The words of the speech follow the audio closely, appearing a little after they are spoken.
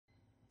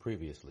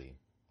Previously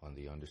on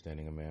the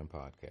Understanding a Man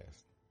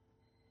podcast.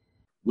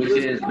 Which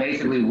is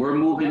basically we're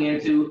moving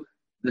into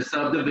the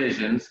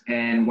subdivisions,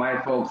 and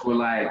white folks were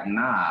like,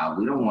 nah,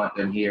 we don't want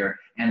them here,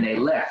 and they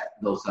left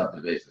those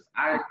subdivisions.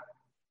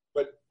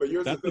 But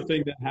that's the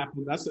thing that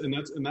happened.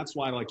 That's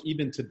why, like,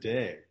 even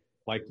today,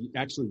 like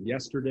actually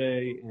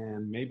yesterday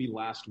and maybe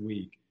last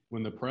week,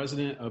 when the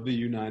president of the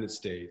United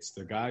States,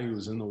 the guy who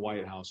is in the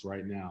White House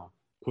right now,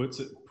 puts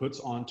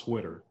on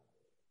Twitter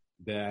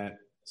that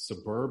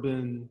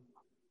suburban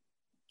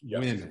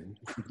women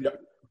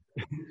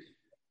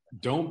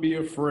don't be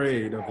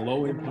afraid of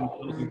low-income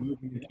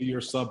moving into your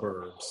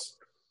suburbs.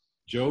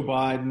 Joe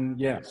Biden,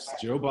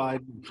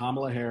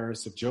 Kamala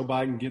Harris, if Joe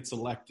Biden gets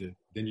elected,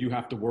 then you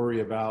have to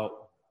worry about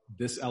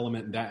this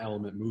element and that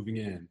element moving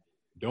in.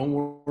 Don't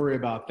worry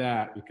about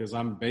that because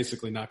I'm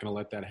basically not going to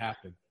let that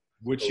happen.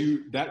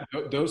 It's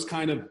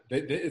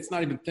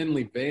not even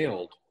thinly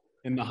veiled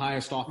in the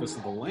highest office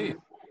of the land.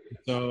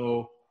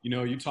 So,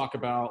 you talk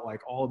about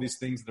like all of these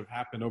things that have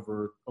happened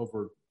over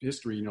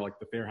history, like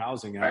the Fair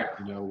Housing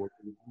Act,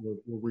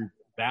 we're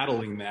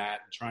battling that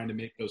and trying to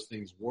make those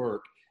things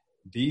work.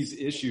 These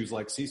issues,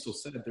 like Cecil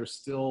said, they're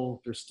still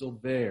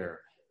there.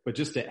 But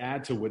just to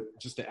add to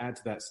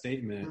that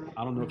statement,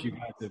 I don't know if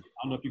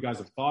you guys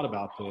have thought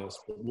about this,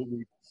 but what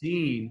we've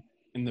seen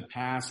in the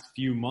past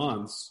few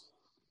months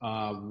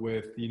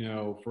with,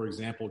 for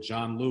example,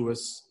 John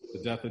Lewis,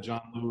 the death of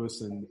John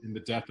Lewis and the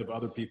death of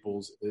other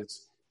people's,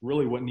 it's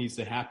really what needs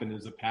to happen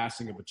is the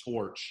passing of a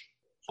torch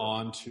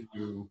onto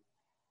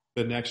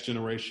the next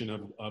generation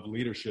of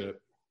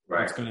leadership.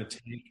 Right. It's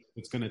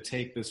going to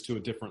take this to a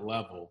different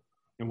level.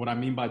 And what I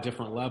mean by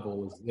different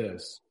level is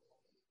this,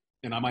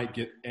 and I might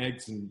get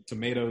eggs and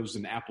tomatoes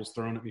and apples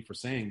thrown at me for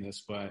saying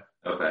this, but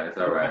okay, it's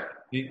all right.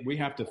 We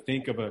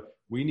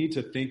need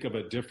to think of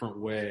a different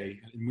way,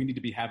 and we need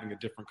to be having a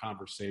different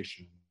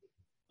conversation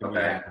than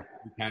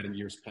we've had in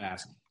years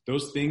past.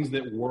 Those things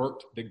that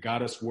worked, that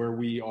got us where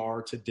we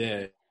are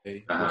today,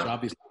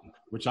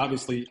 which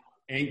obviously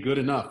ain't good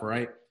enough,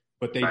 right?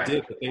 But they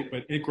did.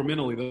 But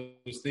incrementally,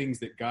 those things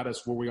that got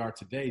us where we are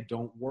today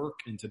don't work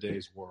in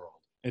today's world.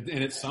 And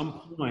at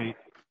some point,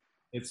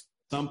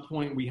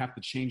 we have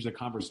to change the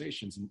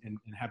conversations and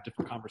have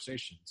different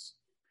conversations.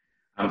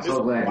 I'm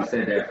so glad you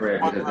said that,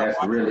 Fred, because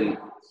that's really.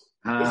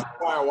 This is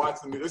why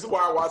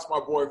I watch my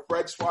boy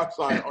Fred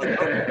Schwarzschild on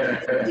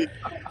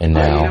And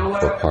now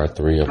for part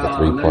 3 of the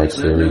 3-part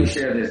series.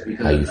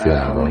 How you feeling,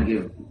 I want to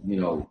give,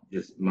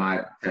 just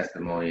my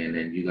testimony, and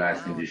then you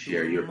guys can just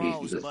share your piece.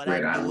 Because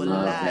Fred, I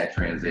love that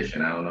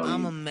transition. I don't know.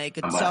 I'm gonna make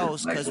a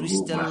toast because we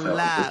still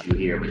alive. You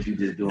here, but you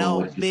just doing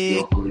what you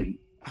skillfully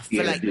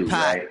do,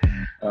 right?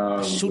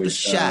 Shoot a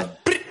shot.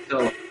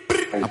 So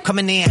I'm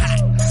coming in hot.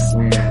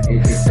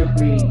 It took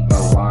me a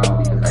while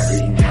because I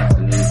didn't watch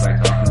the news by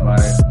talking about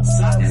it.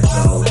 And so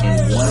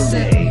in one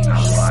day, I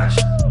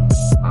watched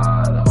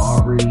the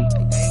Aubrey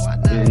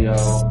video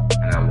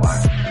and I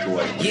watched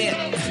Joy. Yeah,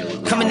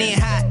 coming in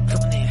hot.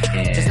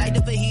 Just like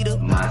the fajita.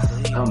 My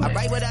stomach, I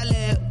write what I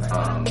live.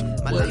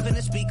 My life in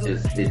the speaker. It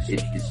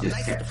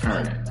just kept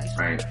turning,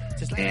 right?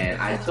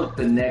 And I took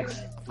the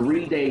next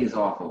 3 days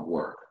off of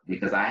work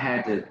because I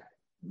had to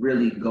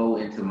really go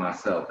into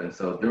myself. And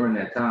so during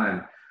that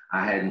time,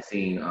 I hadn't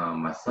seen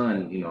my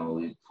son,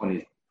 he's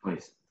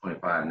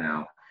 25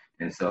 now.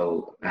 And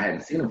so I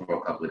hadn't seen him for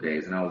a couple of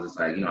days. And I was just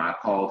like, I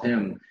called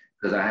him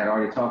because I had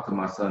already talked to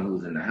my son who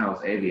was in the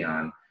house,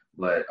 Avion.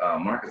 But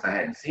Marcus, I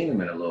hadn't seen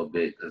him in a little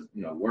bit because,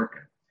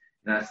 working.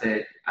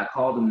 And I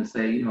called him to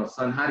say,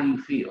 son, how do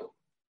you feel?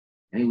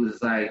 And he was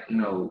just like,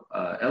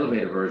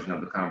 elevated version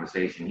of the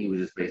conversation. He was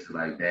just basically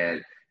like,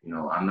 Dad,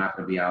 I'm not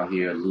going to be out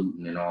here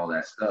looting and all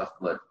that stuff.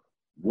 But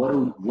what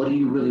do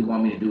you really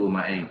want me to do with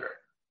my anger?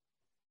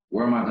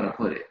 Where am I going to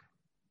put it?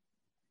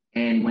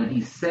 And when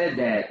he said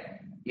that,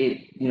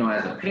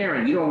 as a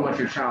parent, you don't want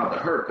your child to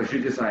hurt because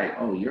you're just like,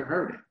 oh, you're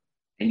hurting.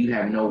 And you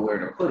have nowhere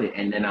to put it.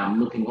 And then I'm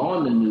looking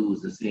on the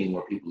news and seeing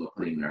where people are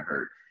putting their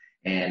hurt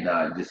and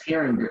just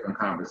hearing different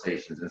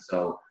conversations. And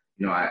so,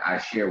 I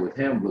share with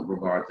him with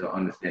regard to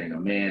understanding a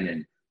man.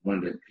 And one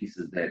of the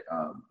pieces that,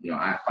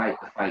 I fight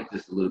the fight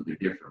just a little bit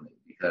differently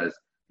because,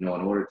 in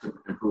order to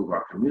improve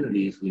our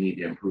communities, we need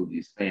to improve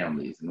these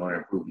families. In order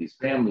to improve these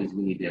families,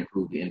 we need to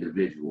improve the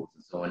individuals.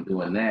 And so in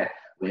doing that,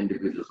 with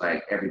individuals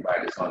like everybody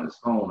that's on this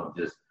phone of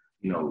just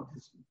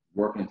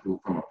working through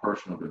from a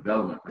personal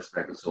development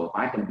perspective. So if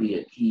I can be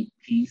a key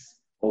piece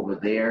over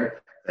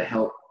there to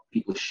help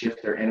people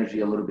shift their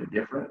energy a little bit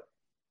different,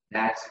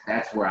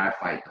 that's where I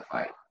fight the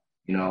fight,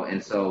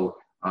 And so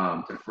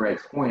to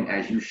Fred's point,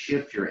 as you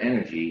shift your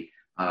energy,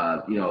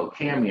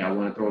 Cammie, I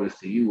want to throw this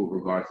to you with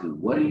regard to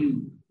what are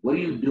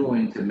you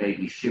doing to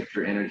maybe shift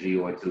your energy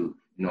or to,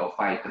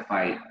 fight the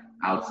fight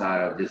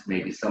outside of just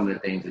maybe some of the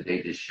things that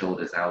they just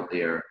showed us out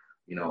there,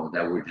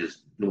 that we're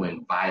just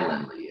doing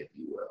violently, if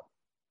you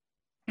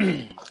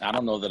will. I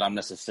don't know that I'm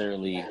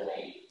necessarily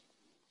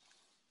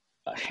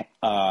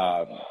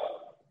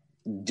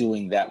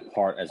doing that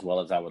part as well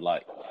as I would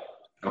like.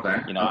 Okay.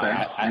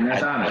 And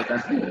that's honest.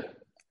 That's good.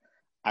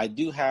 I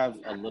do have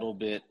a little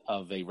bit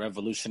of a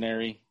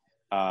revolutionary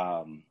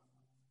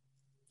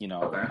you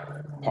know,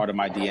 part of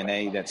my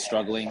DNA that's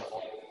struggling.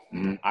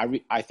 Mm-hmm.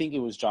 I think it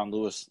was John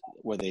Lewis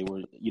where they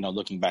were, you know,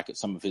 looking back at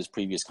some of his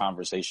previous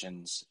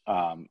conversations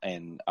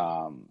and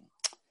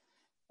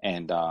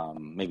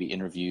maybe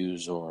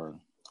interviews or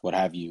what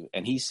have you.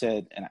 And he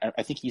said, and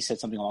I think he said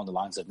something along the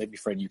lines of, maybe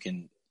Fred, you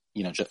can,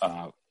 you know,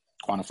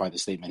 quantify the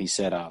statement. He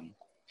said,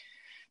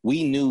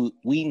 we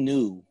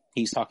knew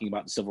he's talking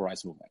about the civil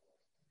rights movement.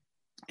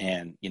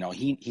 And, you know,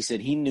 he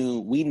said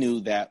we knew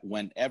that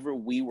whenever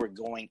we were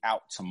going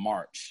out to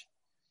march,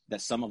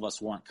 that some of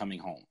us weren't coming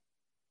home.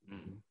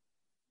 Mm-hmm.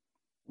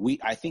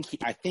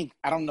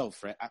 I don't know,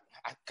 Fred. I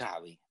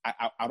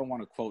don't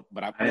want to quote,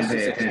 but I didn't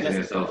pay attention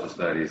to social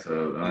studies, so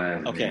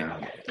okay.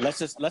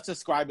 Let's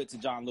ascribe it to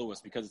John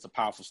Lewis because it's a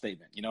powerful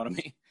statement. You know what I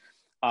mean?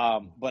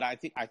 But I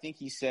think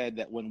he said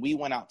that when we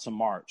went out to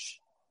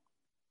march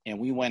and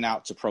we went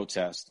out to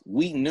protest,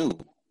 we knew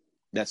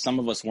that some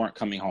of us weren't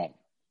coming home,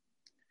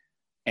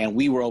 and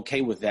we were okay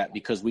with that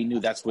because we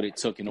knew that's what it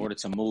took in order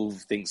to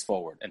move things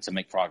forward and to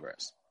make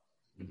progress.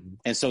 Mm-hmm.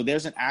 And so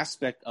there's an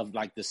aspect of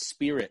like the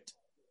spirit.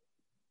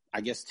 I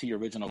guess to your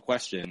original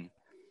question,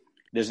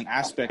 there's an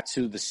aspect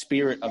to the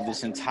spirit of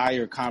this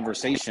entire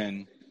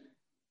conversation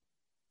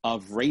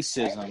of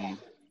racism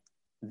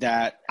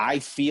that I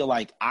feel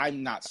like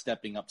I'm not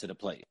stepping up to the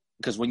plate.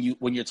 Because when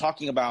you're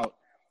talking about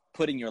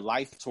putting your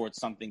life towards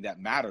something that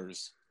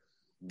matters,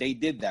 they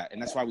did that.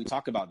 And that's why we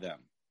talk about them.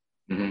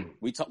 Mm-hmm.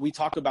 We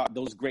talk about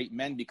those great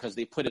men because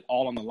they put it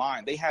all on the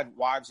line. They had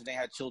wives and they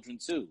had children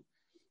too.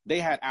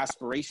 They had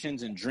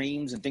aspirations and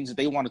dreams and things that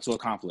they wanted to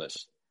accomplish.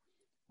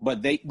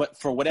 But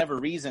for whatever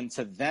reason,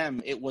 to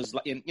them, it was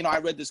like, you know, I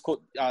read this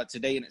quote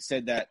today and it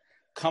said that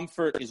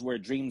comfort is where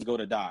dreams go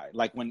to die.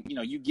 Like when, you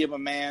know, you give a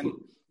man,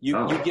 you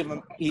give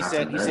him, he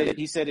said,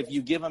 if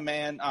you give a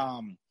man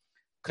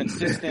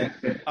consistent,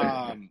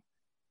 I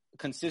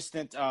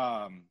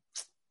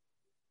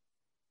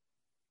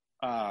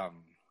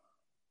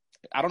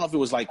don't know if it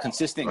was like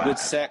consistent good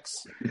sex,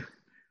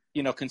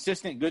 you know,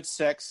 consistent good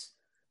sex,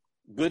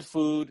 good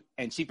food,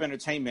 and cheap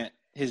entertainment,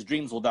 his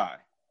dreams will die.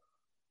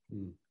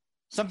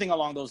 Something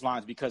along those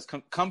lines, because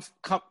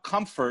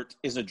comfort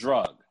is a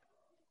drug.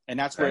 And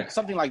that's where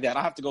something like that,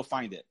 I'll have to go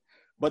find it.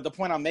 But the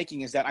point I'm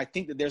making is that I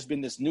think that there's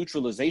been this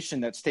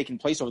neutralization that's taken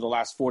place over the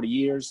last 40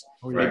 years,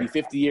 maybe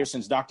 50 years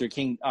since Dr.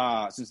 King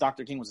was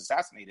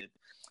assassinated,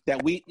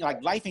 that we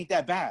like life ain't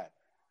that bad.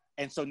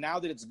 And so now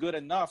that it's good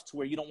enough to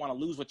where you don't want to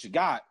lose what you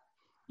got,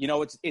 you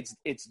know,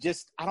 it's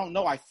just, I don't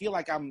know. I feel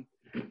like I'm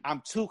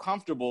too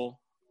comfortable.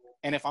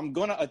 And if I'm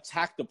going to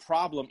attack the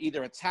problem,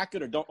 either attack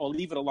it or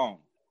leave it alone.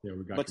 Yeah,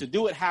 but to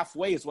do it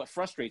halfway is what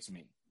frustrates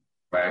me.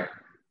 Right.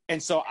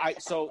 And so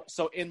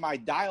so in my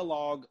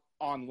dialogue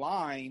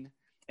online,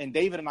 and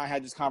David and I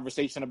had this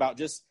conversation about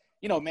just,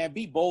 you know, man,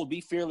 be bold,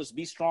 be fearless,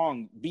 be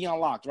strong, be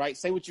unlocked, right?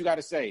 Say what you got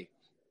to say.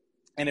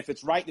 And if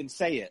it's right, then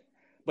say it.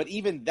 But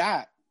even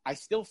that, I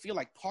still feel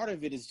like part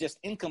of it is just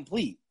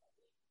incomplete.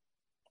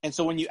 And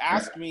so when you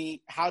ask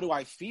me, how do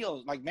I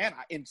feel? Like, man,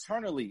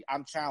 internally,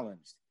 I'm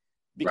challenged.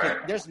 Because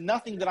there's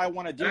nothing that I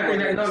want to do.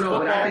 But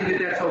I think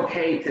that's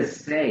okay to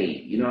say.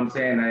 You know what I'm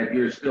saying? That if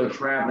you're still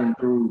traveling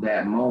through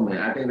that moment,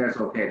 I think that's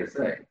okay to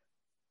say.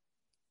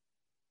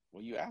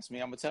 Well, you asked me,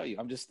 I'm gonna tell you.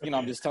 I'm just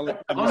telling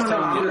you.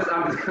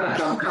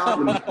 I'm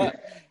complimenting.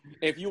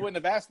 If you wouldn't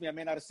have asked me, I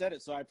may not have said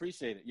it. So I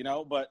appreciate it. You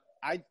know, but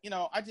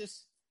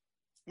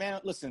man,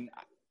 listen.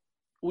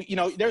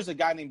 There's a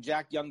guy named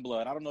Jack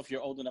Youngblood. I don't know if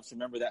you're old enough to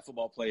remember that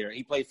football player.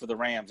 He played for the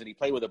Rams and he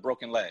played with a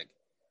broken leg.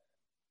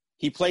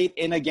 He played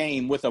in a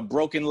game with a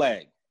broken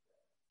leg,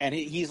 and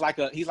he's like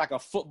a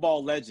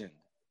football legend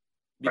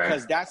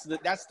because that's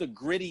the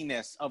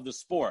grittiness of the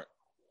sport.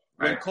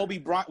 When Kobe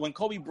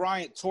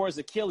Bryant tore his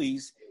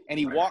Achilles and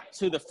he walked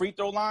to the free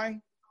throw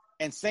line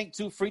and sank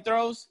 2 free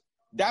throws,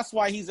 that's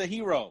why he's a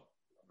hero.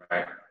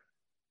 Right.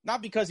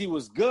 Not because he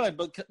was good,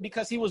 but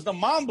because he was the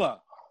Mamba.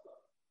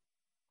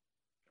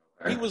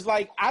 He was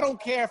like, I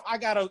don't care if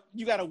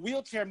you got to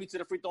wheelchair me to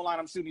the free throw line.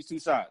 I'm shooting these 2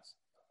 shots.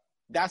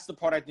 That's the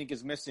part I think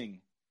is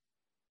missing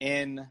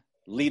in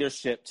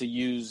leadership, to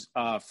use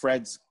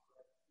Fred's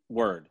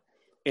word.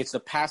 It's the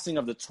passing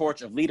of the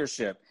torch of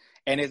leadership.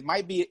 And it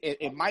might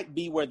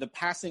be where the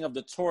passing of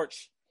the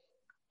torch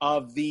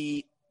of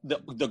the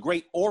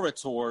great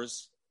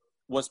orators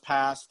was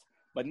passed,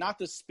 but not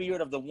the spirit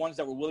of the ones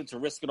that were willing to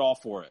risk it all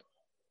for it.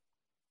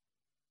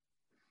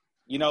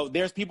 You know,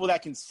 there's people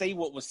that can say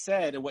what was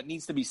said and what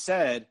needs to be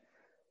said,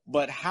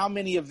 but how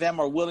many of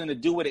them are willing to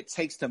do what it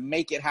takes to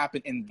make it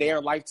happen in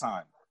their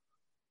lifetime?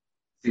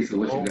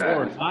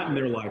 Or not in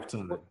their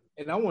lifetime.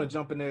 And I want to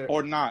jump in there.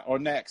 Or not, or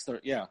next,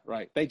 or yeah,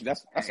 right. Thank you.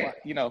 That's why,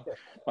 you know,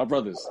 my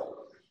brothers.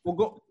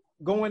 Well,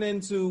 going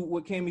into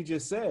what Kami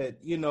just said,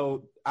 you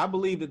know, I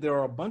believe that there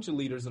are a bunch of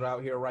leaders that are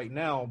out here right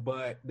now,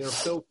 but they're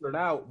filtered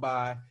out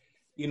by,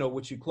 you know,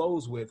 what you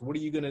close with. Are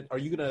you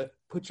gonna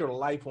put your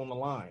life on the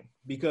line?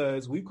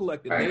 Because we've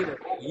collected data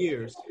for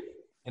years,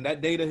 and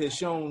that data has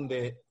shown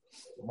that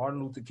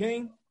Martin Luther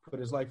King put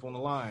his life on the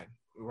line,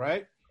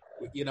 right?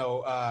 You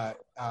know,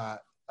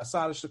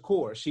 Assata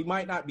Shakur. She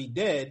might not be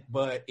dead,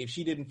 but if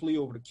she didn't flee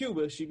over to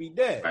Cuba, she'd be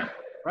dead.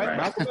 Right?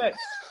 Malcolm X,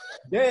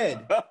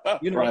 dead.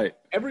 Right.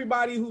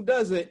 Everybody who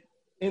does it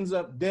ends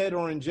up dead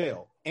or in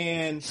jail.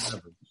 And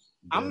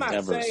I'm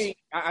not saying,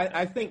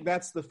 I think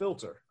that's the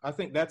filter. I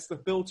think that's the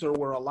filter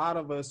where a lot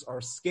of us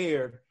are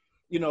scared.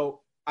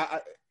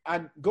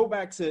 I go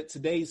back to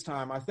today's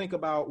time. I think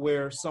about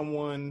where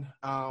someone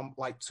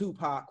like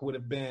Tupac would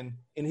have been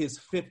in his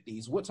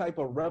 50s. What type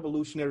of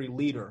revolutionary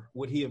leader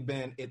would he have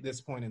been at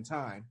this point in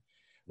time,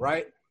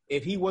 right?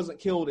 If he wasn't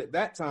killed at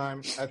that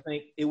time, I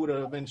think it would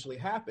have eventually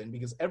happened,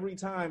 because every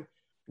time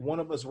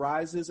one of us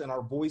rises and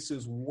our voice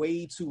is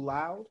way too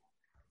loud,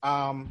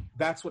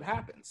 that's what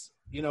happens.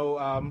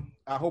 I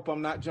hope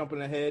I'm not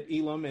jumping ahead,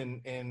 Elam,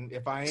 and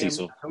if I am,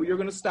 I know you're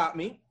going to stop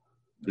me.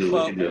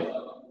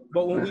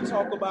 But when we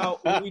talk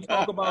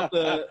about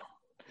the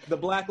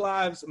Black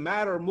Lives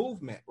Matter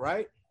movement,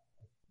 right?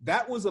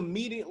 That was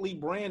immediately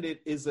branded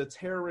as a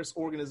terrorist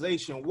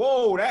organization.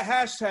 Whoa, that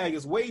hashtag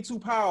is way too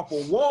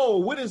powerful. Whoa,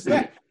 what is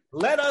that?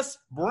 Let us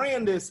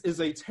brand this as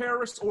a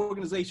terrorist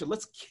organization.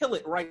 Let's kill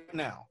it right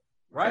now,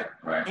 right?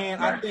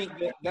 And I think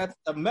that's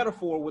a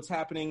metaphor what's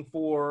happening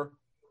for,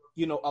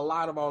 a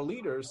lot of our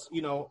leaders.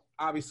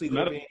 Obviously, a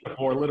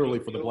metaphor literally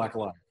for the Black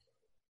life.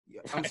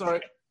 I'm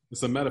sorry.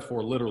 It's a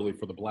metaphor literally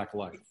for the Black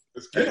life.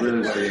 That's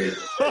really what it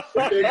is.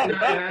 And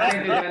I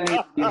think that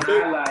needs to be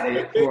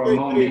highlighted for a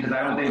moment, because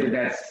I don't think that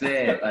that's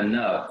said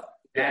enough.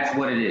 That's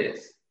what it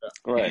is.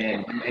 Right.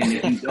 And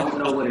if you don't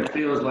know what it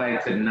feels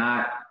like to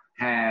not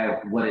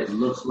have what it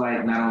looks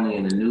like, not only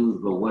in the news,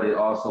 but what it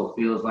also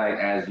feels like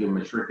as you're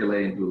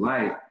matriculating through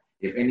life,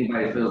 if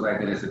anybody feels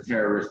like that it's a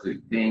terroristic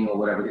thing or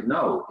whatever,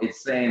 no,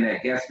 it's saying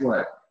that, guess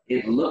what?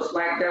 It looks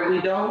like that we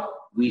don't,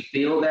 we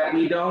feel that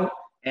we don't,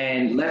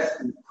 and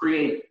let's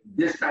create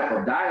this type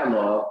of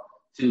dialogue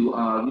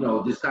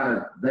to, just kind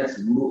of let's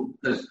move,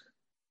 because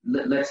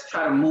let's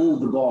try to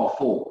move the ball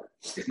forward.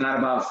 It's not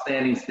about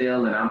standing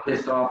still and I'm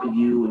pissed off at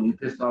you and you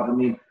pissed off at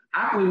me.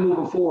 How can we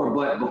move it forward?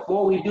 But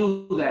before we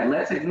do that,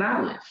 let's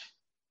acknowledge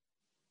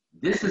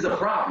this is a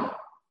problem.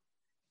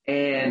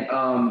 And,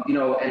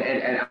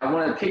 and I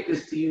want to kick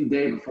this to you,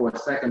 David, for a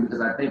second, because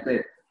I think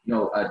that,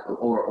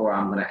 or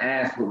I'm going to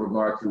ask with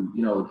regard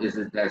to, is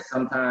it that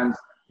sometimes,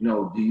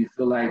 do you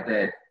feel like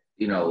that,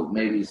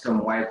 maybe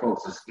some white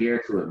folks are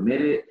scared to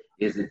admit it?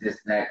 Is it just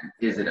that,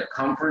 is it a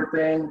comfort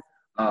thing?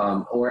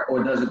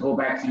 Or does it go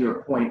back to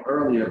your point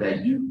earlier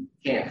that you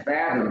can't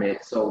fathom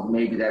it? So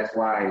maybe that's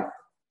why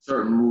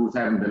certain moves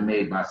haven't been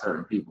made by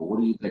certain people. What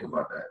do you think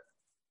about that?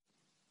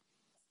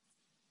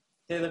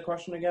 Say the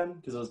question again,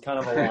 because it was kind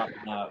of a lot.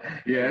 I'll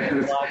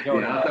throw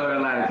it a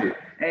lot at you.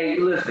 Hey,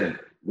 listen.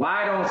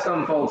 Why don't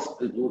some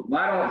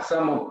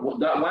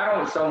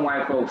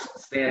white folks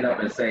stand up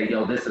and say,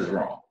 "Yo, this is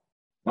wrong"?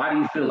 Why do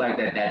you feel like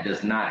that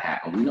does not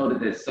happen? We know that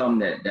there's some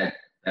that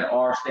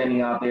are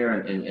standing out there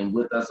and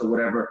with us or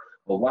whatever,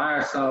 but why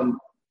are some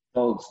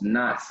folks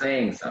not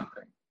saying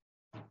something?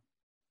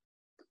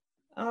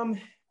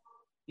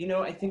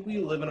 I think we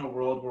live in a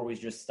world where we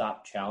just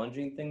stop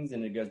challenging things,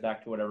 and it goes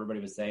back to what everybody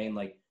was saying,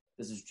 like,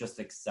 this is just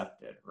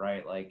accepted,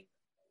 right? Like,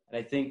 and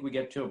I think we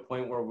get to a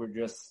point where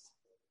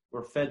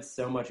we're fed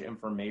so much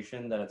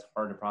information that it's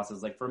hard to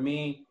process. Like, for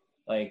me,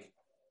 like,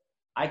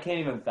 I can't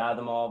even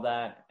fathom all of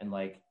that. And,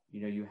 like,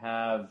 you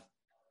have,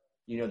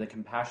 the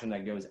compassion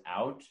that goes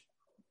out.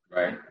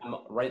 Right. I'm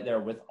right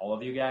there with all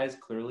of you guys,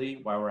 clearly,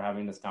 while we're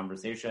having this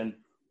conversation,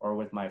 or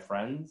with my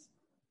friends.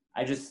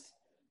 I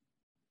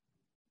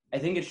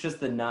think it's just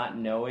the not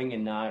knowing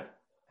and not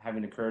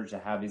having the courage to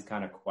have these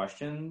kind of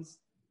questions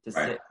to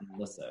sit and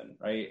listen,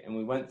 right? And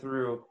we went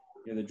through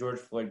the George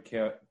Floyd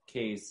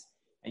case,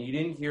 and you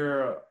didn't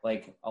hear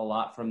like a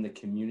lot from the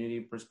community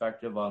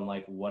perspective on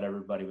like what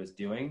everybody was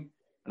doing.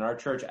 And our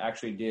church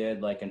actually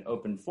did like an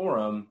open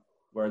forum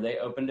where they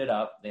opened it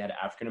up. They had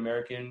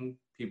African-American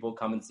people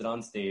come and sit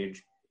on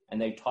stage, and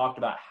they talked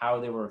about how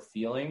they were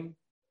feeling.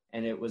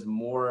 And it was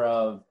more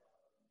of,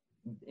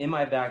 in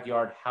my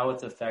backyard, how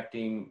it's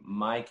affecting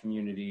my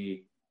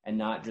community, and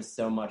not just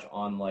so much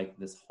on like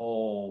this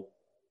whole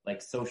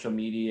like social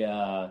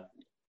media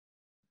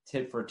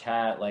tit for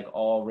tat, like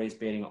all race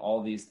baiting,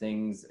 all these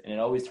things. And it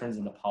always turns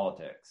into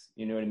politics.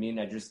 You know what I mean?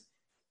 I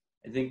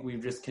think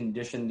we've just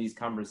conditioned these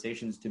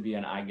conversations to be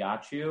an I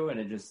got you. And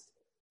I just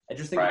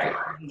think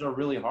conversations are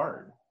really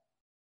hard.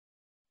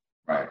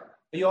 Right.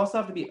 But you also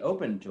have to be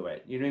open to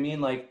it. You know what I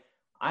mean? Like,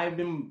 I've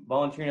been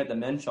volunteering at the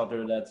men's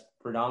shelter that's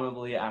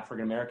predominantly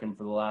African-American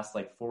for the last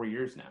like 4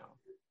 years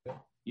now.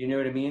 You know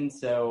what I mean?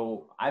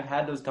 So I've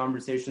had those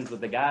conversations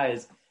with the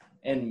guys,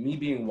 and me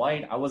being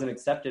white, I wasn't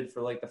accepted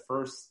for like the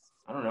first,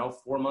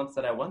 4 months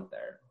that I went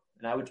there.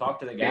 And I would talk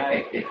to the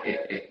guy.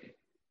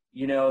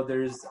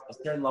 There's a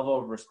certain level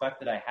of respect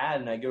that I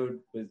had, and I go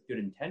with good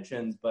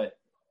intentions, but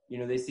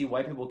they see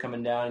white people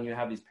coming down, and you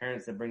have these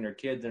parents that bring their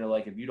kids and are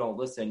like, if you don't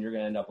listen, you're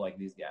going to end up like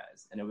these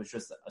guys. And it was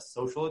just a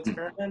social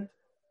experiment.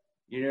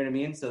 You know what I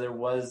mean? So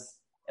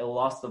it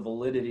lost the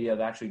validity of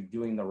actually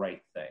doing the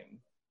right thing.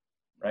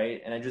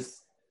 Right. And I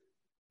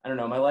don't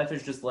know, my life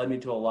has just led me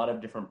to a lot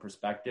of different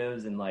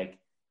perspectives, and like,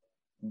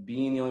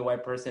 being the only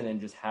white person and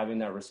just having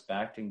that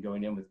respect and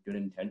going in with good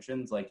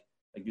intentions, like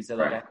you said,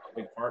 like I have a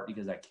big part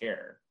because I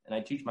care and I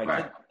teach my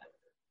kids that.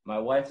 My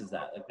wife is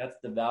that, like, that's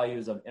the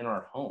values of in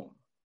our home.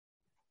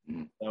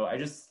 So I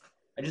just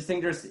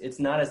think it's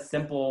not a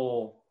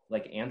simple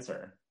like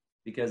answer,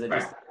 because it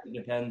just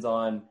depends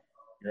on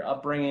your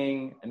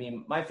upbringing. I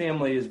mean, my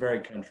family is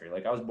very country.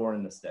 Like, I was born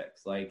in the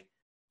sticks. Like,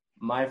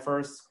 my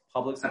first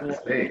public school.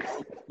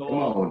 Come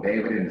on,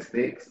 David, in the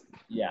sticks.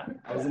 Yeah,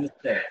 I was in the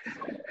sticks.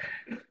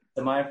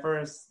 So my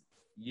first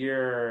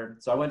year,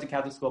 so I went to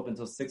Catholic school up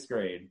until 6th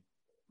grade.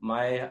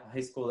 My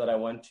high school that I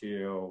went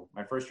to,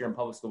 my first year in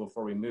public school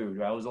before we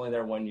moved, I was only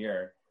there 1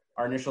 year.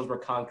 Our initials were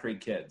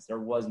Concrete Kids. There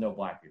was no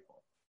black people,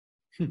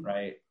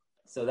 right?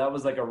 So that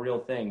was like a real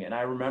thing. And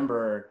I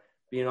remember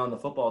being on the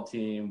football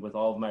team with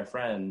all of my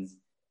friends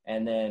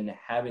and then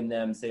having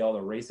them say all the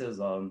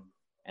racism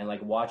and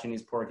like watching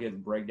these poor kids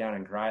break down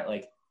and cry.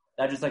 Like,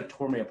 that just like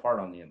tore me apart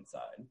on the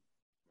inside.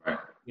 Right.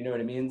 You know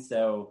what I mean?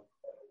 So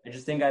I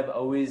just think I've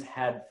always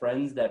had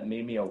friends that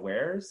made me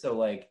aware. So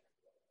like,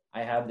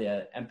 I have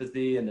the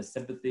empathy and the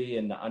sympathy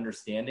and the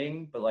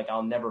understanding, but like,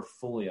 I'll never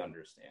fully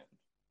understand.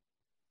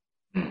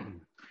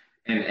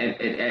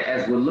 And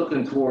as we're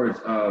looking towards,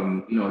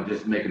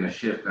 just making a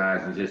shift,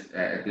 guys, and just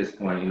at this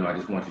point, I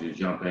just want you to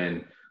jump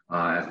in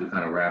as we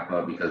kind of wrap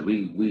up, because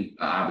we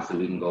obviously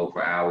we can go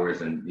for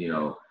hours, and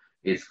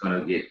it's going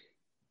to get,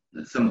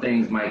 some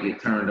things might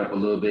get turned up a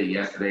little bit.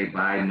 Yesterday,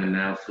 Biden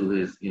announced who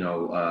his,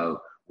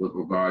 with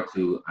regard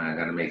to, I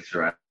got to make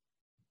sure I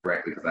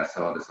correctly because I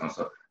saw this on,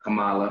 so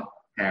Kamala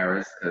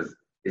Harris, because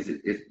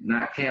it's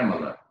not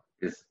Kamala,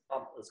 it's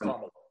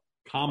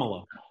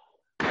Kamala.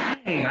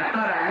 Dang, I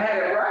thought I had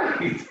it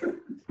right.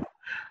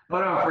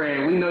 Hold on,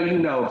 Fred. We know you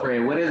know,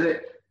 Fred. What is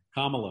it?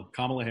 Kamala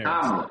Harris.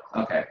 Kamala.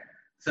 Okay.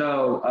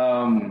 So,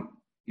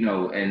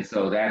 and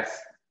so that's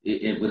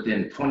it,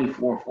 within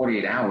 24,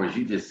 48 hours,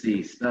 you just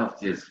see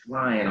stuff just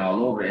flying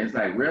all over. And it's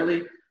like,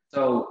 really?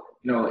 So,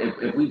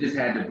 if we just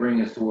had to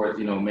bring us towards,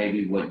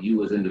 maybe what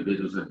you as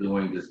individuals are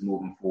doing, just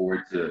moving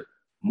forward to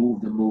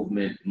move the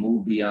movement,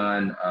 move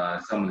beyond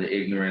some of the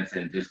ignorance,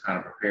 and just kind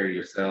of prepare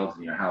yourselves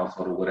and your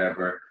household or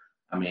whatever.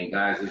 I mean,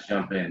 guys, just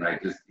jump in.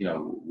 Like, just,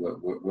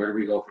 where do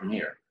we go from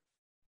here?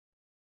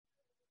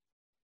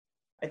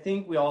 I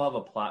think we all have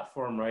a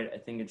platform, right? I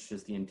think it's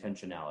just the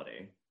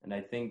intentionality. And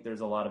I think there's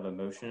a lot of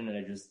emotion.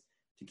 And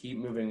to keep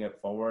moving it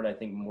forward, I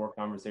think more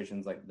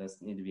conversations like this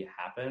need to be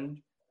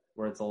happened,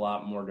 where it's a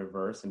lot more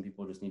diverse and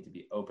people just need to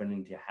be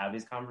open to have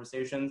these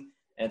conversations.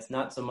 And it's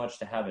not so much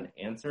to have an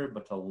answer,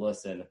 but to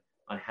listen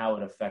on how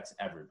it affects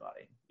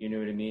everybody. You know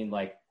what I mean?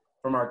 Like,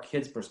 from our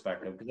kids'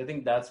 perspective, because I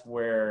think that's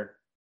where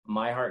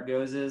my heart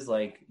goes, is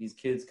like, these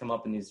kids come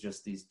up in these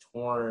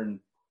torn,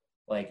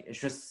 like, it's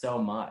just so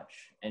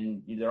much,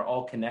 and they're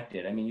all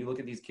connected. I mean, you look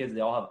at these kids,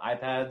 they all have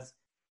iPads,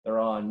 they're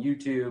on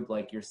YouTube,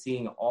 like, you're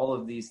seeing all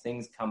of these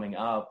things coming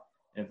up,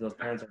 and if those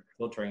parents are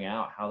filtering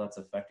out, how that's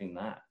affecting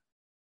that.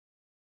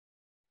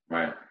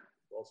 Right.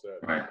 Well said.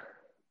 Right.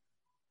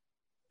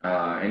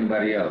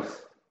 Anybody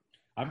else?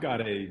 I've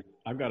got a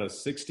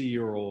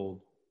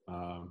 60-year-old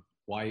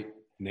white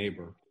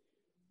neighbor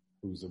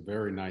who's a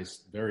very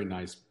nice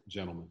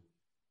gentleman.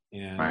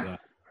 And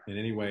and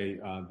anyway,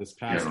 this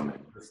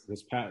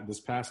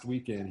past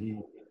weekend, he,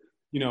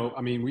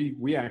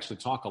 we actually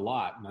talk a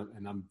lot,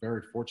 and I'm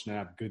very fortunate to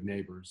have good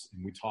neighbors,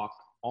 and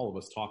all of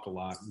us talk a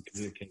lot and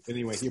communicate.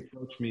 Anyway, he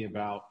approached me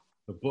about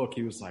the book.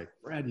 He was like,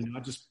 Fred,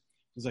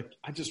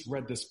 I just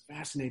read this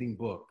fascinating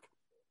book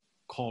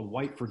called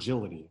White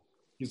Fragility.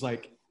 He's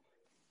like,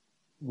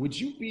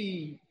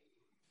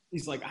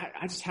 he's like,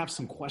 I just have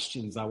some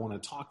questions I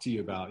want to talk to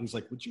you about. He's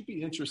like, would you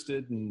be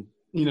interested in,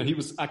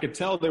 I could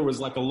tell there was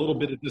like a little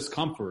bit of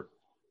discomfort.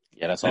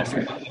 Yeah, that's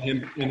awesome.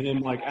 In him,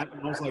 like, I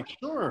was like,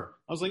 sure.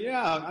 I was like,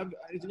 yeah,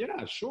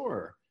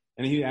 sure.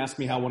 And he asked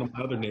me how one of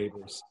my other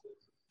neighbors,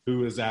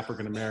 who is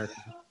African-American,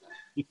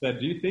 he said,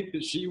 do you think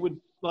that she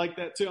would like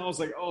that too? I was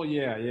like, oh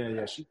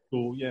yeah, she's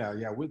cool.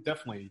 Yeah, we'll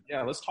definitely,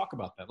 let's talk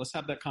about that. Let's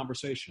have that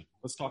conversation.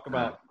 Let's talk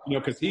about,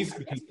 because he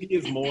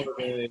is more of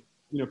a,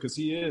 because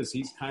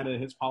he's kind of,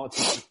 his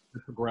politics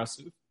are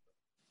progressive,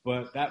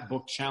 but that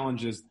book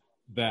challenges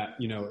that,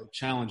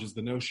 challenges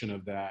the notion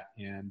of that,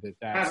 and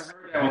that's.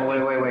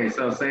 Wait.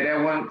 So say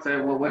that one. Say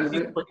what is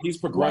it? He's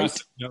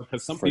progressive,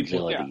 because some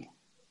fragility.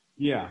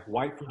 people,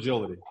 white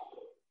fragility,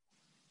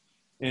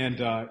 and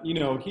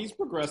he's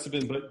progressive,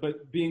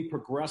 but being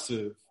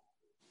progressive,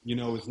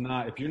 is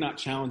not, if you're not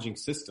challenging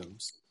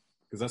systems,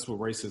 because that's what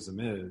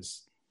racism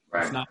is.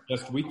 Right. It's not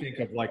just,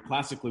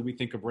 classically we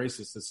think of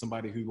racist as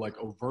somebody who like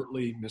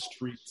overtly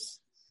mistreats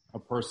a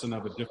person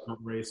of a different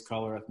race,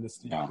 color,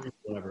 ethnicity,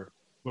 whatever.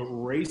 But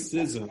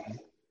racism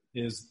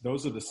is,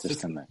 those are the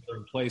systems that are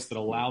in place that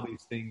allow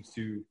these things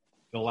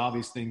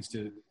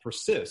to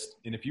persist.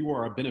 And if you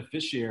are a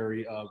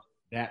beneficiary of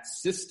that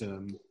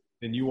system,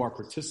 then you are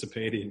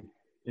participating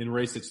in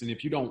racist. And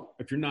if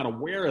you're not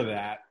aware of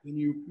that, then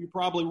you're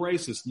probably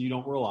racist and you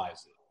don't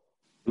realize it.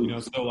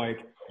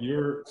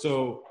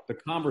 So the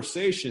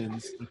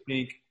conversations, I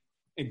think,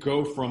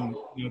 go from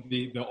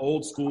the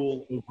old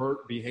school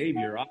overt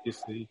behavior.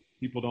 Obviously,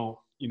 people don't.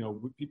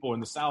 People in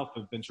the South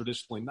have been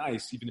traditionally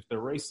nice. Even if they're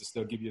racist,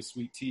 they'll give you a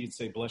sweet tea and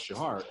say, bless your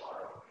heart.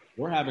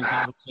 We're having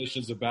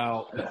conversations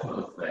about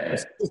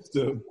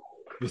the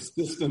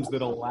systems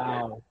that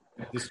allow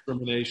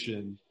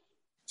discrimination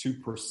to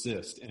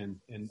persist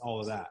and all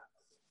of that.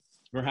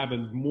 We're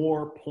having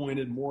more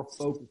pointed, more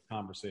focused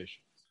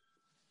conversations.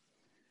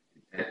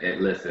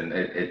 Listen,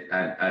 if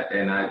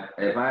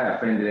I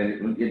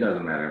offended, it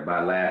doesn't matter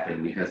by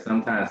laughing, because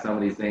sometimes some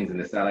of these things in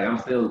the South, like I'm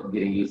still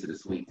getting used to the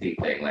sweet tea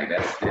thing. Like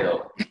that's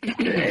still,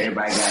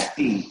 everybody got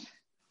tea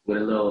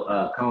with a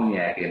little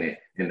cognac in it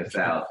in the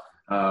South.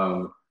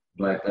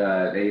 But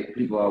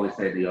people always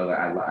say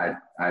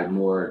I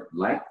more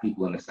like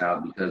people in the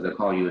South because they'll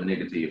call you a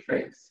nigga to your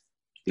face.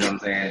 You know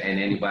what I'm saying? And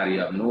anybody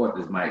up north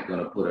is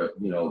gonna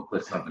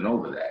put something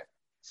over that.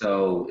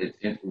 So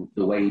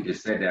the way you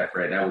just said that,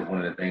 Fred, that was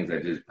one of the things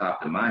that just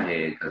popped in my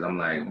head, because I'm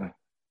like,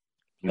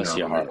 bless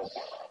your heart.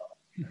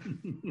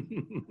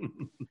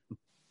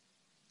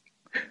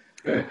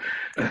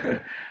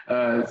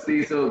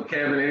 So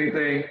Kevin,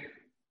 anything?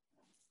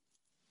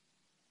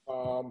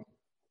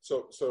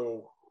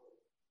 So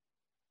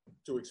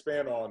to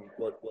expand on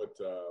what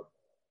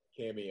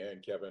Cammie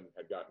and Kevin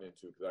had gotten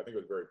into, because I think it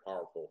was very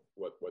powerful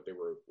what they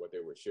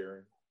were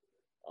sharing.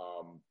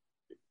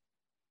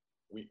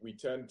 We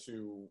tend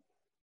to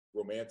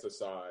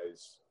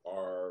romanticize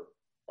our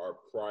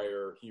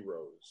prior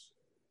heroes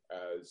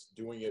as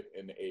doing it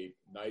in a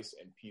nice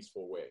and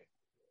peaceful way.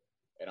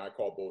 And I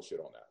call bullshit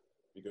on that,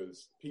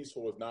 because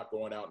peaceful is not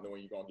going out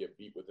knowing you're going to get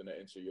beat within an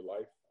inch of your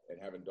life and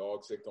having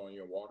dogs sick on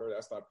you in water.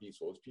 That's not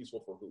peaceful. It's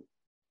peaceful for who?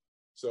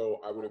 So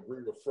I would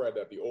agree with Fred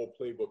that the old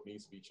playbook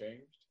needs to be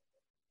changed.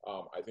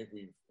 I think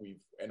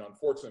and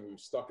unfortunately we've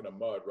stuck in the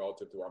mud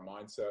relative to our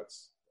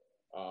mindsets,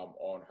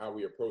 on how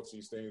we approach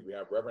these things. We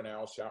have Reverend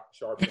Al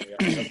Sharpton, we have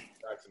Kevin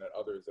Jackson, and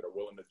others that are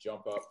willing to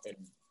jump up and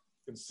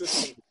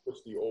consistently push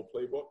the old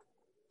playbook,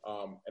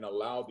 and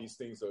allow these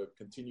things to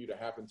continue to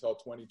happen until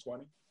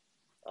 2020.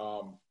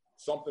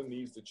 Something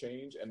needs to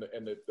change, and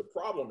the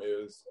problem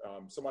is,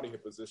 somebody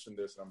had positioned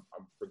this, and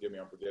forgive me,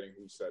 I'm forgetting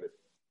who said it,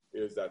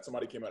 is that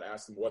somebody came out and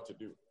asked them what to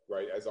do,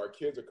 right? As our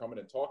kids are coming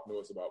and talking to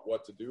us about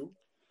what to do,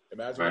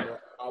 imagine when you're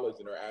in college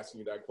and they're asking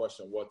you that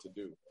question, what to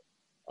do.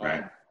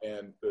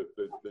 And the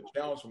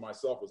challenge for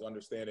myself was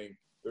understanding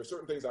there are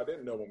certain things I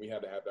didn't know when we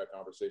had to have that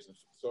conversation.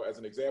 So as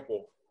an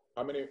example,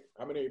 how many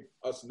of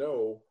us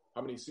know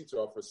how many seats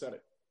are up for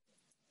Senate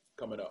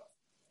coming up?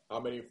 How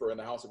many for in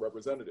the House of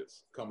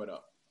Representatives coming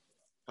up?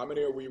 How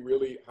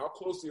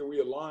closely are we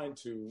aligned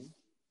to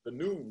the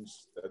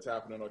news that's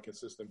happening on a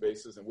consistent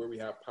basis and where we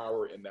have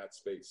power in that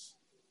space?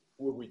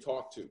 Who have we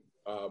talked to?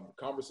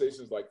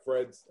 Conversations like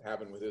Fred's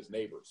having with his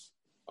neighbors.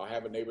 I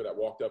have a neighbor that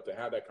walked up to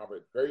have that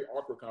very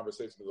awkward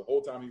conversation, because the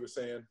whole time he was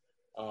saying,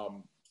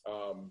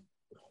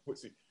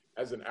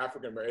 as an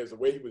African American, as the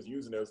way he was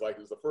using it was like,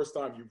 it was the first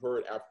time you've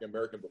heard African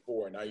American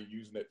before, and now you're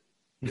using it.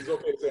 It's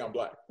okay to say I'm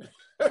black.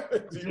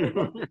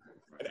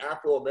 An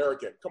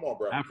Afro-American. Come on,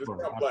 bro. Just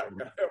say I'm black.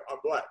 I'm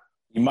black.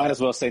 You might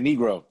as well say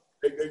Negro.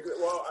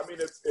 Well, I mean,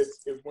 it's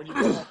when you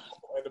go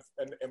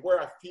and where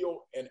I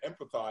feel and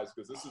empathize,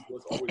 because this is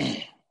what's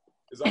always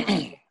is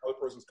understanding where the other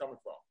person's coming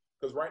from.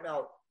 Because right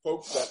now,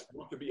 folks that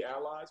want to be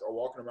allies are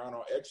walking around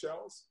on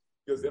eggshells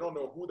because they don't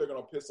know who they're going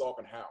to piss off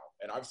and how.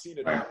 And I've seen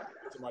it happen.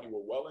 Somebody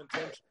with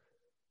well-intentioned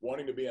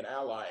wanting to be an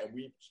ally, and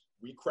we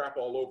crap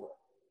all over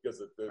because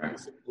the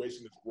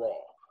situation is raw,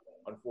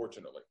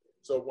 unfortunately.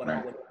 So when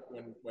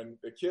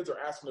the kids are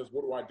asking us,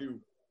 what do I do?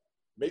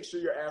 Make sure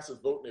your ass is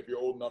voting if you're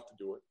old enough to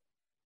do it.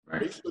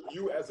 Right. Make sure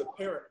you as a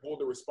parent hold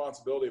the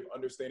responsibility of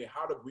understanding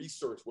how to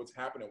research what's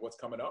happening, what's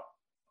coming up,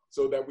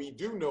 so that we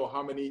do know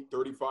how many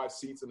 35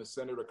 seats in the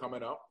Senate are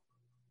coming up,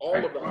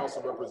 all of the House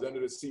of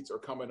Representatives seats are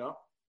coming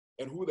up,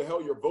 and who the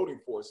hell you're voting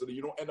for, so that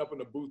you don't end up in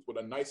the booth with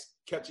a nice,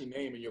 catchy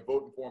name and you're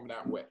voting for them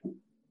that way.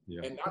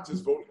 Yeah. And not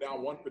just voting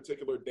down one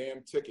particular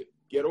damn ticket.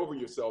 Get over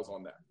yourselves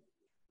on that.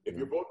 If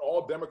you're voting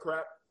all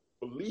Democrat,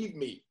 believe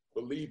me,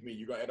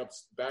 you're going to end up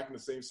back in the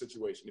same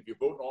situation. If you're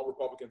voting all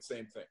Republican,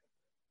 same thing.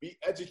 Be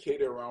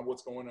educated around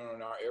what's going on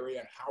in our area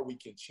and how we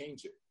can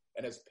change it.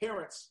 And as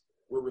parents,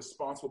 we're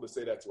responsible to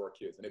say that to our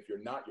kids. And if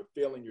you're not, you're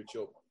failing your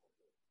children.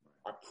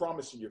 I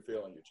promise you're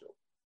failing your children.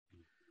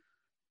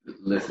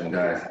 Listen,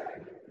 guys.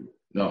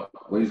 No,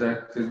 what do you say?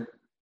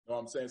 No,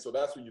 I'm saying, so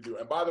that's what you do.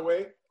 And by the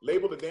way,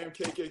 label the damn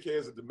KKK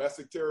as a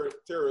domestic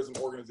terrorism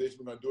organization.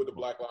 We're going to do it to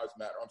Black Lives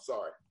Matter. I'm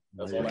sorry.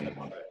 That's all I have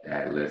to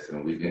say.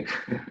 Listen, we can.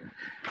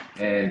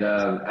 And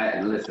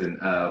listen,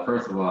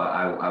 first of all,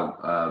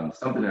 I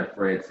something that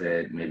Fred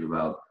said maybe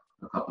about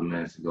a couple of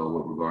minutes ago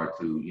with regard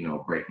to,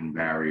 breaking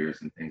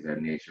barriers and things of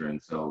that nature.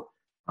 And so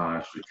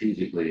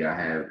strategically, I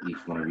have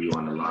each one of you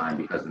on the line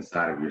because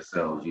inside of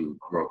yourselves, you've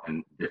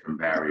broken different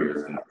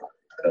barriers. And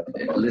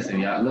listen,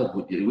 y'all, look,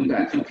 we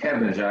got two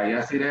Kevins, y'all.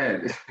 Y'all see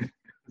that?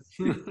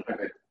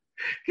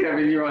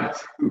 Kevin, you're on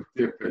two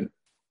different.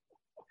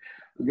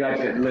 We got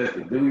you.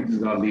 Listen, we're just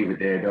going to leave it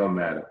there. It don't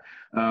matter.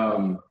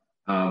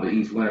 but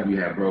each one of you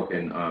have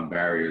broken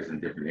barriers in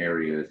different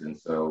areas. And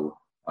so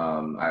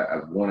I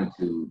wanted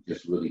to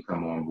just really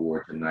come on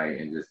board tonight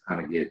and just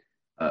kind of get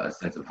a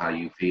sense of how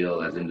you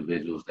feel as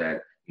individuals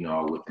that,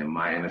 are within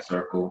my inner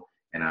circle.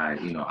 And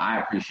I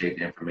appreciate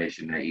the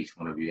information that each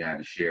one of you had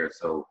to share.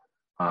 So,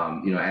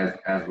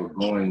 as we're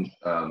going,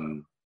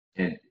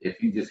 and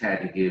if you just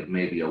had to give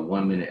maybe a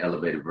 1-minute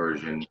elevator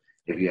version,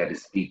 if you had to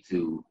speak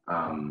to,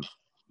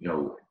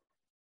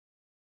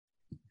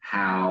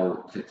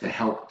 how to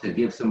help to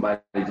give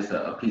somebody just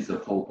a piece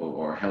of hope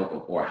or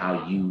help, or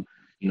how you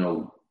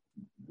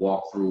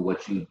walk through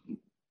what you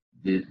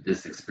did,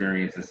 this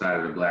experience inside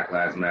of the Black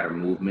Lives Matter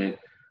movement.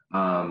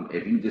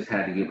 If you just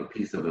had to give a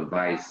piece of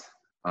advice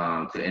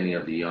to any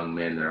of the young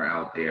men that are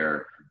out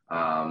there,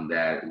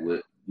 that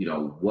would,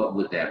 what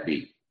would that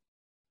be?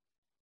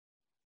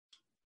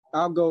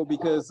 I'll go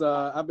because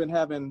I've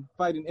been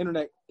fighting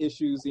internet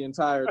issues the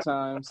entire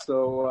time.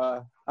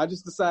 So I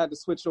just decided to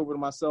switch over to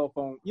my cell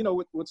phone.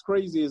 What's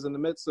crazy is in the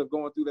midst of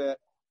going through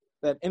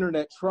that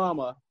internet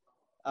trauma,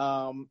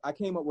 I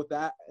came up with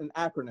an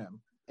acronym,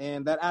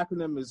 and that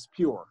acronym is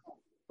PURE,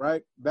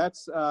 right?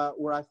 That's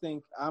where I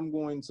think I'm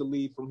going to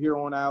lead from here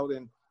on out.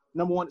 And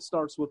number one, it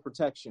starts with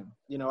protection.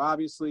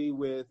 Obviously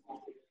with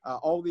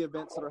all the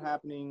events that are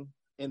happening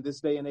in this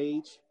day and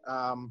age,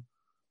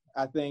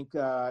 I think,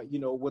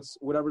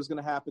 whatever's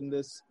going to happen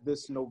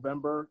this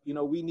November,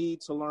 we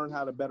need to learn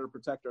how to better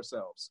protect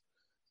ourselves.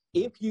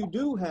 If you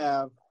do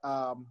have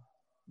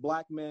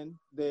Black men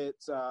that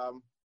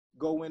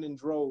go in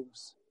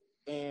droves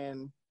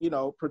and,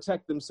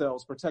 protect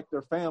themselves, protect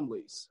their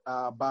families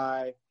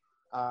by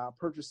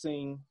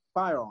purchasing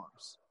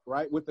firearms,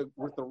 right, with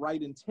the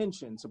right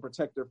intention to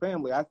protect their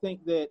family, I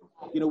think that,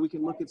 we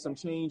can look at some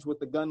change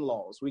with the gun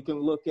laws. We can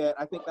look at,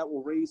 I think that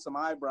will raise some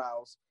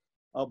eyebrows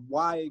of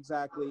why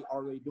exactly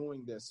are they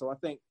doing this. So I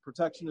think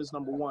protection is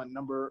number one.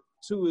 Number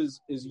two is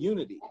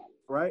unity,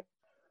 right?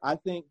 I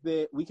think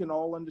that we can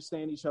all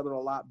understand each other a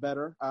lot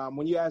better.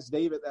 When you ask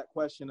David that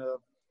question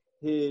of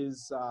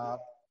his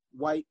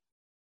white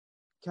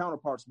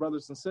counterparts,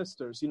 brothers and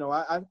sisters,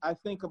 I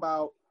think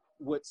about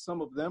what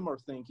some of them are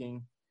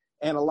thinking,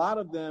 and a lot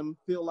of them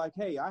feel like,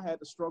 hey, I had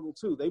to struggle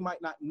too. They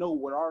might not know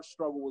what our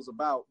struggle was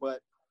about, but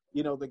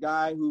the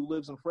guy who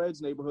lives in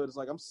Fred's neighborhood is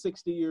like, I'm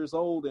 60 years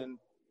old and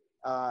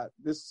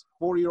this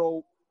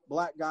 40-year-old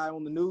Black guy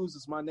on the news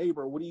is my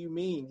neighbor. What do you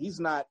mean? He's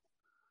not,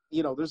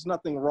 there's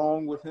nothing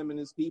wrong with him and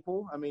his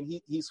people. I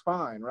mean, he's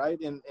fine, right?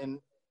 And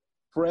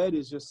Fred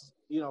is just,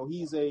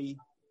 he's a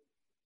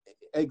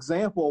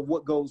example of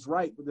what goes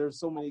right, but there's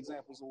so many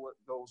examples of what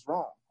goes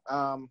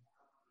wrong.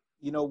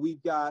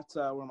 We've got,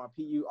 where my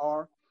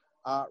PUR,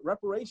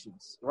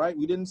 reparations, right?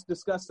 We didn't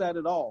discuss that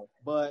at all,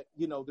 but,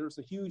 there's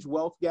a huge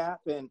wealth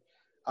gap, and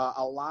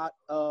a lot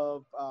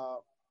of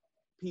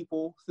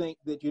people think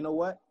that,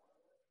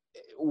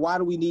 why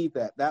do we need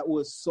that? That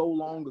was so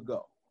long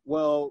ago.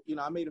 Well,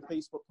 I made a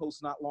Facebook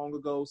post not long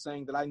ago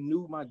saying that I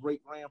knew my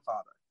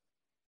great-grandfather.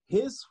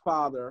 His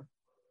father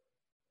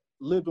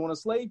lived on a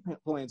slave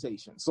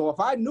plantation. So if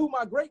I knew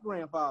my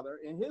great-grandfather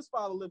and his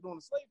father lived on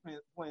a slave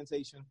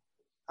plantation,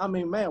 I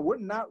mean, man, we're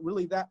not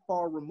really that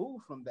far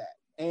removed from that.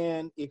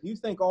 And if you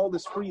think all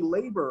this free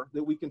labor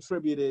that we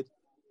contributed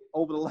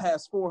over the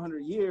last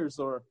 400 years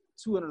or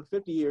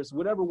 250 years,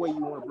 whatever way you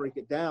want to break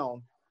it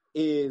down,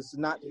 is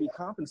not to be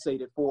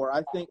compensated for,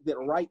 I think that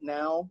right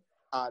now,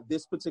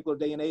 this particular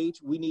day and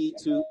age,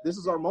 this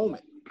is our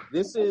moment.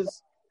 This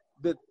is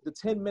the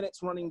 10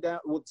 minutes running down,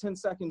 10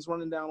 seconds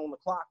running down on the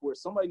clock where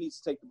somebody needs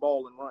to take the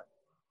ball and run.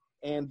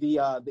 And the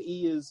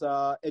E is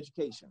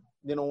education.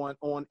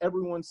 On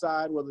everyone's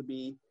side, whether it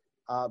be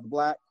the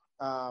Black,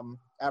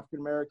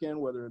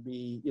 African-American, whether it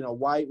be,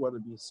 white, whether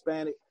it be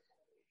Hispanic,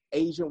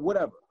 Asian,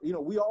 whatever.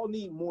 We all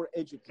need more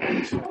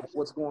education of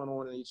what's going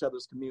on in each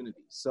other's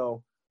communities.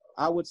 So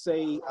I would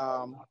say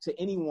to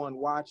anyone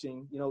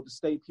watching, to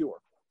stay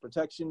pure.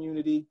 Protection,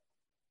 unity,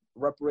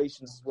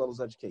 reparations, as well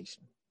as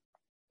education.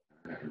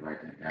 I can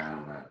write that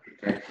down.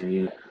 Protection,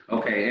 unity.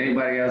 Okay,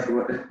 anybody else?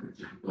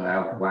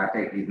 While I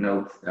take these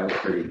notes, that was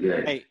pretty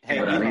good. Hey,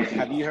 Elon,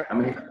 have you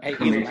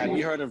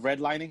heard of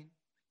redlining?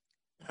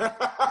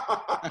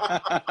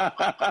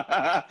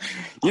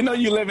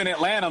 You live in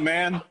Atlanta,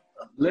 man.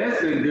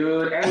 Listen,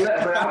 dude,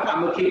 but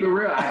I'm gonna keep it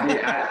real.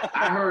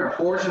 I heard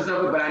portions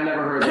of it, but I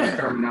never heard that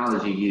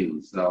terminology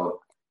used.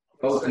 So,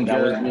 folks can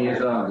judge me.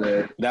 It's all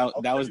good.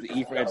 That was the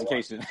E for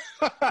education.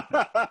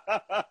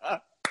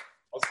 I'll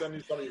send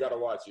you something you gotta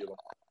watch, Elon.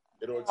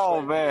 It'll explain.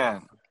 Oh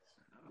man,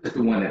 I'm just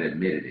the one that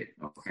admitted it.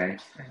 Okay.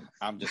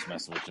 I'm just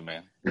messing with you,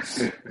 man.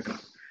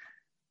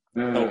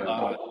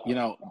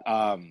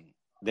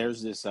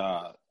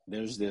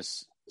 There's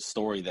this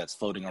story that's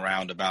floating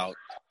around about,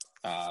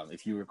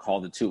 if you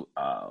recall, the two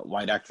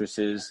white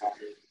actresses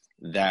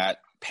that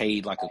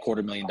paid like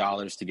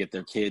 $250,000 to get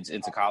their kids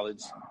into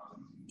college.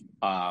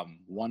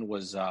 One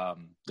was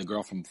the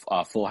girl from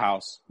Full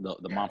House,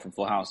 the mom from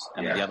Full House,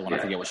 and the other one, I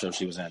forget what show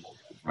she was in.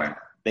 Right.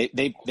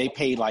 They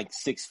paid like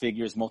six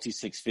figures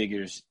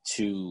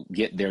to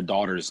get their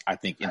daughters, I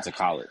think, into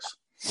college.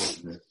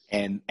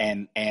 and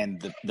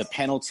the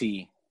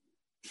penalty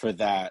for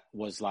that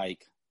was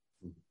like,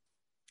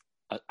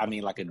 I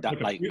mean, like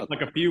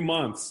a few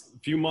months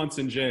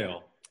in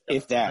jail.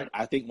 If that,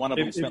 I think one of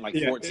them spent like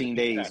 14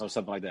 days or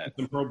something like that.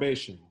 Some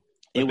probation.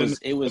 It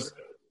was.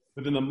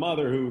 But then the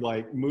mother who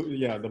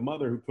the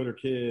mother who put her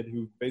kid,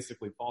 who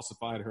basically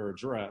falsified her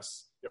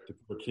address to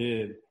put her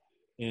kid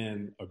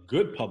in a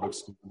good public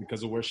school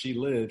because of where she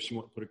lived. She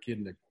wanted to put her kid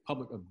in a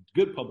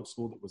good public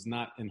school that was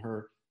not in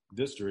her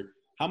district.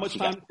 How much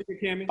time did you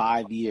get, Cammy?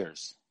 5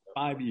 years.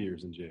 5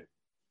 years in jail.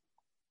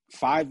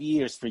 5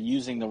 years for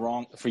using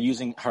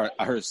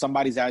her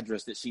somebody's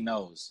address that she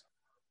knows.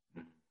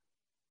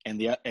 And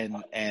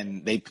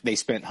they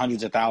spent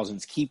hundreds of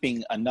thousands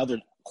keeping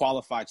another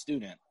qualified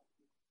student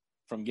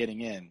from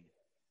getting in,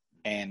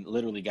 and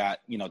literally got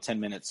 10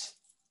 minutes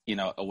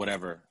or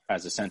whatever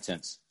as a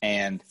sentence,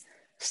 and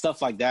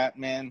stuff like that,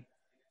 man.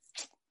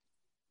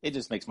 It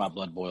just makes my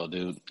blood boil,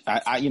 dude.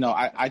 I know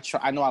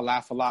I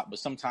laugh a lot, but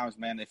sometimes,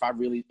 man, if I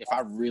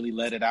really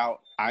let it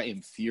out, I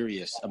am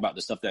furious about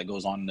the stuff that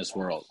goes on in this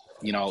world.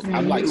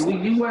 I'm like,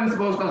 you wasn't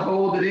supposed to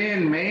hold it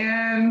in,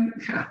 man.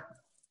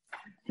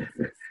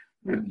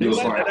 You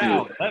let it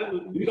out.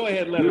 Go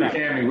ahead and let it out.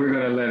 Cammy, we're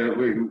going to let it.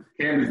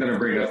 Cammy's going to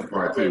bring us a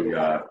part two,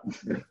 y'all.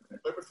 Flip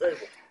a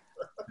table.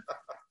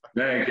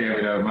 Dang,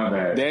 Cammy, that was my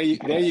bad.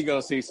 There you go,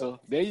 Cecil.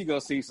 There you go,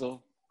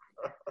 Cecil.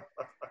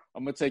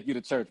 I'm going to take you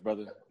to church,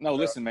 brother. No,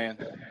 listen, man.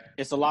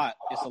 It's a lot.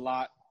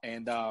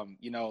 And,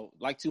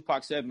 like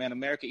Tupac said, man,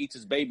 America eats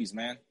its babies,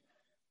 man.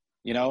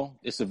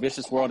 It's a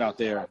vicious world out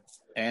there.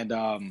 And,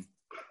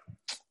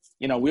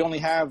 we only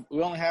have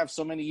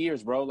so many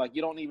years, bro. Like,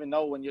 you don't even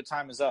know when your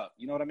time is up.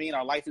 You know what I mean?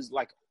 Our life is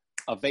like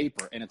a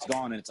vapor, and it's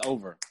gone and it's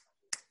over.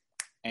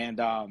 And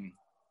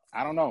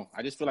I don't know.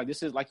 I just feel like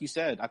this is, like you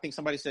said, I think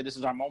somebody said this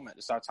is our moment.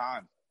 It's our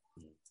time.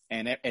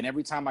 And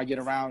every time I get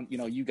around,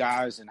 you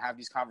guys and have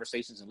these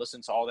conversations and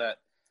listen to all that,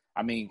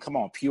 I mean, come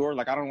on, Pure.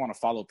 Like, I don't want to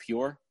follow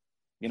Pure,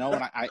 and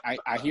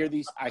I hear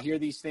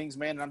these things,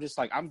 man. And I'm just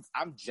like, I'm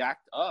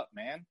jacked up,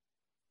 man.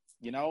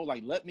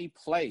 Like, let me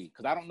play,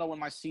 because I don't know when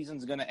my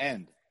season's going to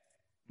end.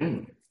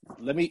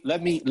 Let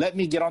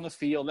me get on the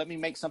field. Let me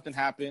make something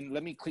happen.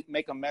 Let me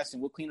make a mess,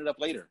 and we'll clean it up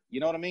later. You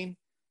know what I mean?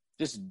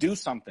 Just do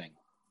something.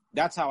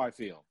 That's how I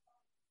feel.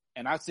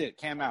 And that's it.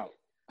 Cam out.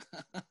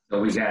 So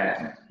we got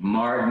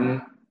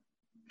Martin,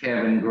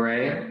 Kevin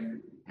Gray,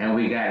 and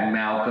we got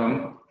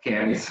Malcolm,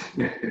 Cammy.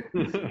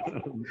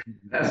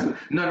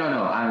 No.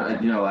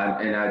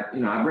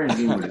 I bring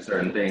humor to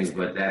certain things,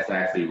 but that's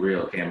actually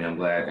real, Cammy. I'm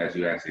glad that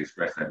you actually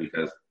expressed that,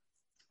 because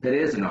that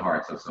is in the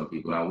hearts of some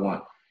people. I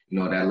want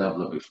that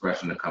level of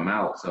expression to come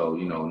out. So,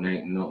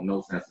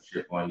 no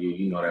censorship on you.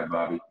 You know that,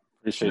 Bobby.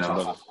 Appreciate you,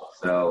 brother.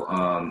 So,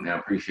 I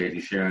appreciate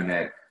you sharing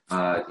that.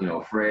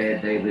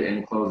 Fred, David,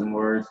 any closing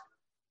words?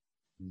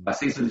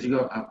 Cecil, did you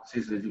go?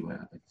 Cecil, did you win?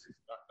 I think Cecil.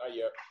 Not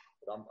yet,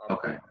 but I'm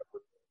okay.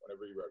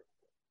 Whenever you're ready.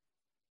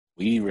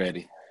 We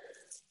ready.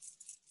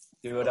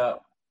 Do it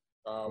up.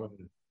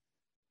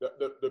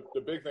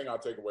 The big thing I'll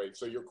take away.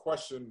 So your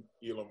question,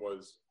 Elam,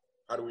 was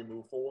how do we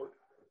move forward?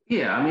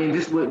 Yeah, I mean,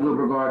 just with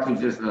regard to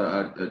just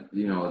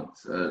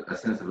a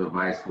sense of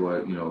advice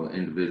for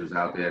individuals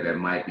out there that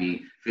might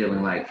be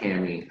feeling like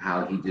Cammy,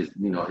 how he just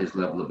his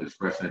level of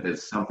expression, that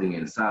there's something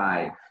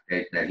inside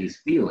that he's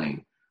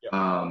feeling. Yep.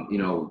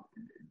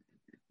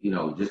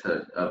 Just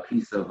a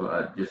piece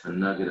of just a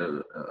nugget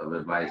of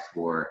advice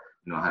for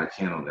how to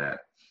channel that.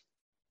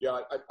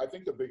 Yeah, I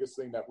think the biggest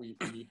thing that we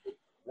need,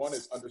 one,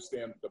 is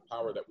understand the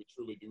power that we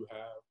truly do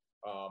have.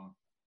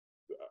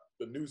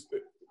 The news,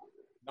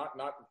 not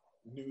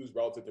news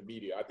relative to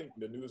media. I think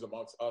the news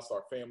amongst us,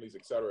 our families,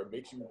 et cetera,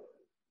 makes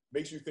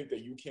you think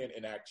that you can't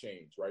enact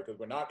change, right? Because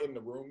we're not in the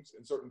rooms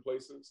in certain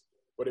places.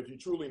 But if you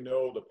truly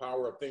know the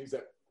power of things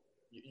that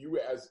you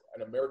as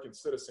an American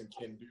citizen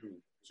can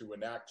do to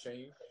enact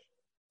change,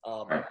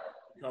 it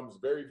becomes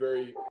very,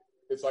 very,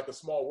 it's like a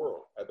small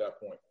world at that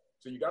point.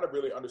 So you got to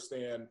really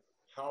understand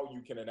how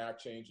you can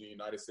enact change in the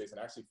United States and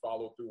actually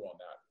follow through on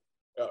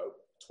that.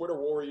 Twitter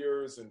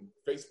warriors and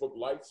Facebook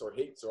likes or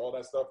hates or all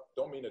that stuff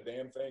don't mean a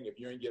damn thing if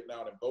you ain't getting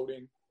out and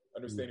voting,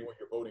 understanding what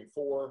you're voting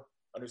for,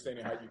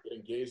 understanding how you get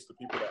engaged with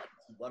people that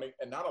are running,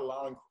 and not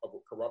allowing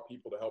corrupt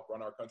people to help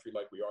run our country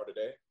like we are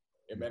today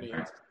in many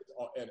instances,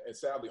 and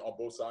sadly on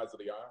both sides of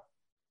the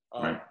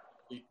aisle.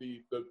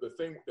 The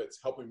thing that's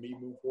helping me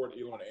move forward,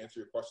 Elon, to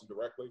answer your question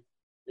directly,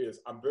 is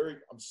I'm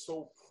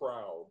so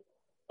proud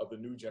of the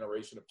new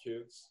generation of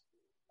kids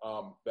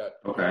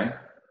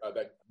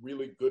that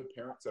really good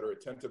parents that are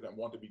attentive and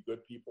want to be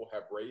good people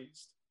have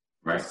raised.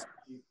 Right.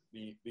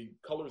 The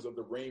colors of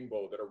the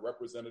rainbow that are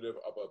representative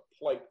of a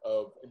plight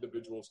of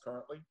individuals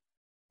currently,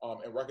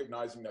 and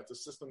recognizing that the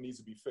system needs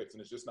to be fixed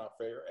and it's just not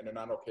fair, and they're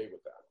not okay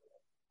with that.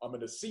 I'm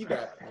going to see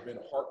that has been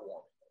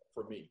heartwarming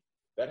for me.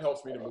 That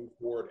helps me to move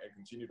forward and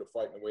continue to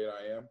fight in the way that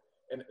I am.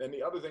 And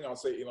the other thing I'll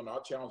say, Elon,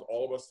 I'll challenge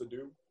all of us to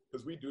do,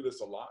 because we do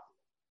this a lot,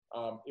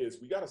 is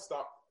we got to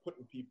stop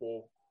putting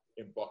people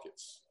in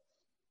buckets,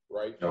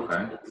 right?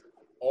 Okay.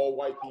 All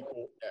white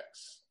people,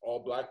 X. All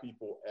black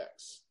people,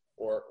 X.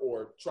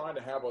 or trying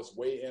to have us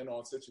weigh in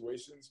on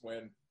situations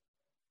when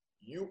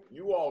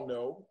you all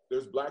know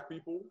there's black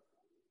people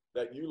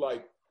that you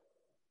like,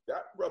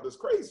 that brother's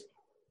crazy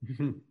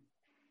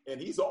and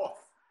he's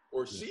off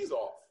or she's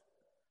off.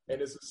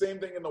 And it's the same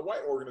thing in the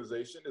white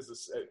organization.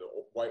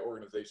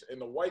 In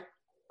the white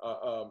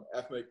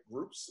ethnic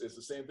groups, it's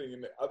the same thing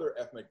in the other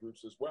ethnic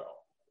groups as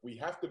well. We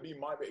have to be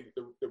mindful.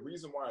 The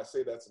reason why I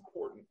say that's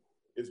important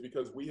is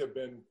because we have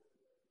been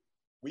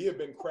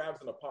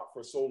crabs in a pot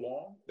for so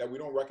long that we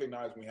don't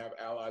recognize we have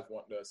allies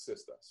wanting to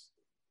assist us.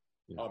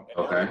 And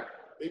that's a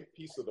big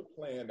piece of the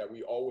plan that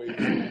we always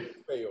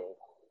fail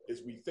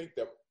is we think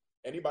that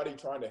anybody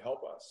trying to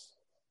help us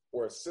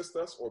or assist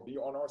us or be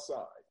on our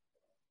side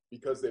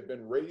because they've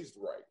been raised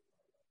right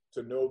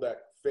to know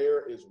that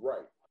fair is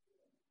right.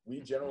 We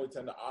generally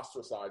tend to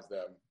ostracize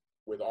them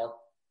with our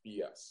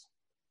BS.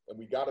 And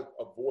we got to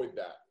avoid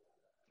that.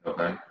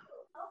 Okay.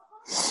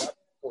 That's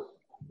important.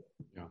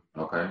 Yeah.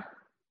 Okay.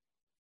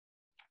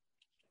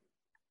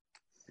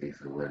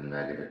 Cecil with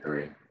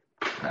 -3.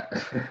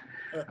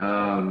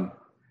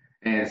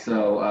 And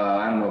so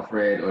I don't know,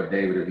 Fred or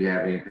David, if you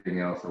have anything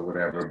else or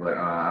whatever, but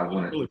I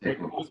wanted to take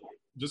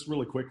just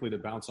really quickly to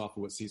bounce off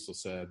of what Cecil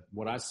said.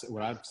 What I've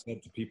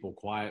said to people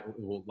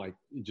like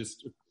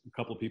just a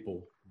couple of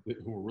people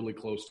who are really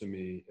close to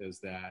me is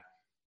that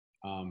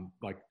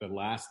like the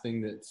last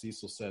thing that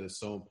Cecil said is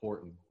so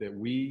important that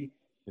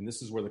and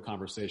this is where the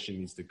conversation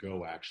needs to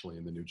go actually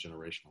in the new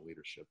generational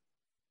leadership.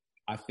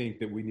 I think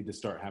that we need to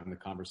start having the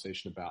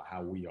conversation about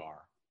how we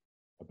are,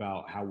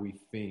 about how we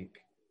think,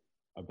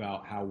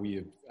 about how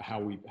we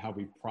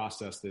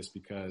process this,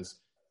 because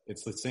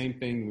it's the same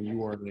thing when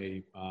you are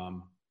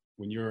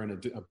when you're in a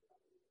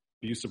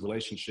abusive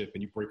relationship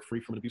and you break free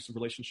from an abusive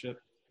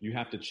relationship, you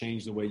have to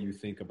change the way you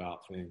think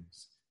about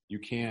things. You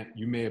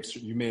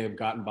may have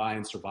gotten by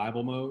in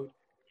survival mode,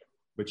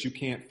 but you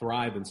can't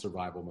thrive in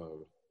survival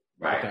mode.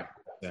 Right.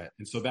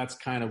 And so that's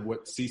kind of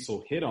what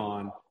Cecil hit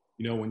on.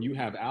 You know, when you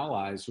have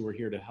allies who are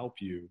here to help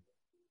you,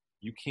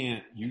 you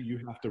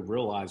have to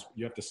realize,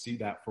 you have to see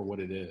that for what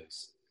it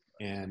is.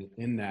 And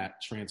in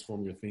that,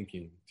 transform your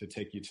thinking to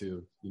take you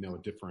to, a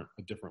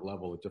different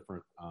level,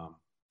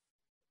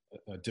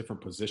 a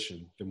different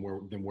position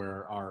than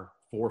where our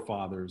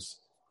forefathers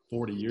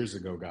 40 years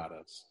ago got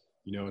us.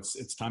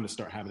 It's time to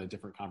start having a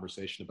different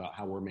conversation about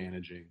how we're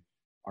managing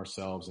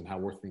ourselves and how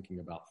we're thinking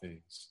about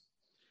things.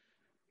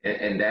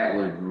 And that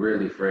was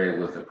really, Fred,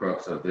 was the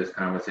crux of this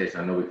conversation.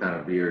 I know we kind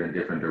of veered in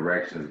different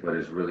directions, but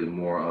it's really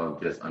more of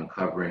just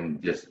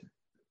uncovering, just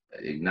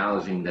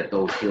acknowledging that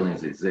those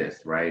feelings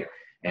exist, right?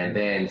 And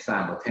then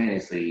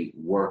simultaneously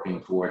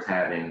working towards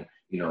having,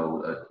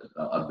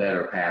 a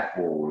better path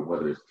forward,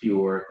 whether it's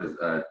pure, because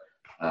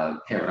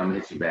Kevin, I'm gonna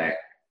hit you back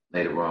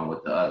later on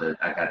with the other.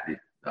 I got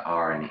the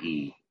R and the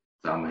E,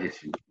 so I'm gonna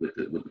hit you with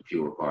the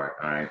pure part.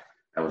 All right,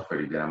 that was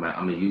pretty good. I'm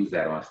gonna use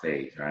that on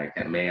stage. All right,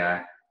 may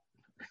I?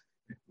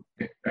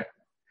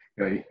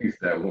 Use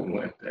that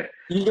one day.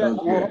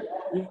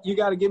 You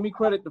got to give me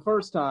credit the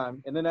first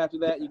time, and then after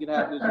that you can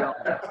have the jump.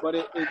 But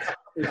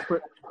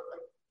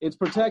it's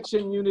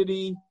protection,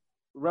 unity,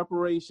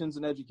 reparations,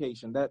 and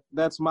education.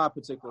 That's my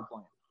particular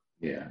plan.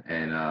 Yeah,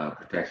 and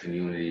protection,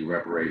 unity,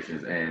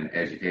 reparations, and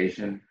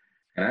education.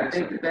 And I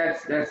think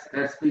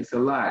that speaks a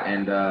lot.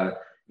 And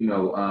again,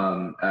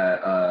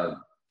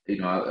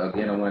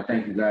 I want to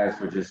thank you guys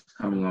for just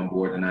coming on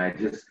board tonight.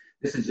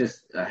 This is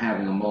just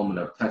having a moment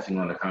of touching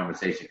on the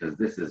conversation, because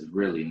this is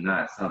really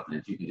not something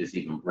that you can just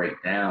even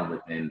break down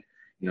within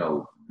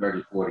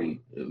 30,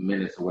 40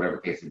 minutes or whatever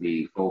case it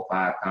be, 4,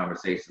 5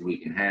 conversations we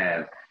can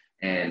have.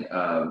 And,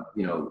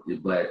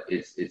 but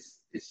it's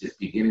just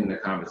beginning the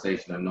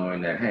conversation of knowing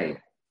that, hey,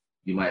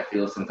 you might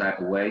feel some type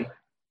of way,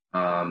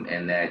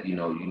 and that, you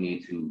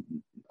need to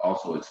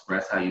also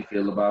express how you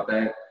feel about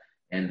that.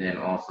 And then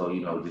also,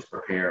 just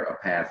prepare a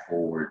path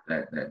forward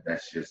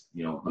that's just,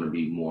 going to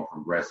be more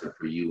progressive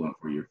for you and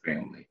for your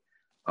family.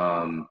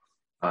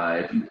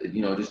 If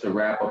you, just to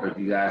wrap up, if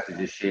you guys could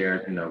just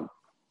share,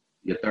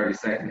 your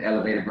 30-second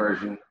elevated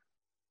version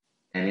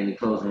and any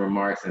closing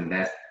remarks, and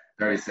that's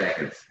 30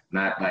 seconds,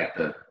 not like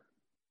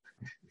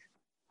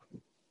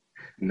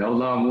no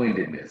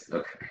long-windedness,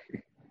 okay?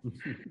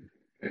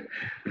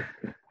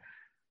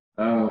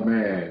 Oh,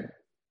 man.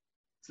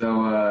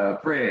 So,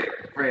 Fred,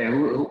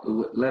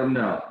 who, let them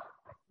know.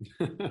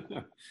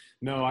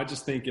 No, I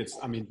just think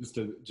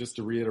just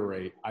to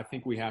reiterate, I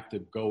think we have to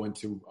go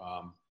into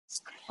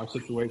our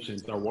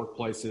situations, our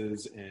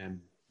workplaces,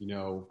 and,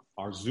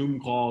 our Zoom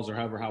calls or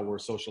how we're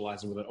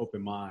socializing with an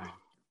open mind,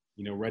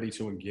 ready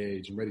to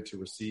engage and ready to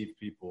receive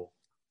people,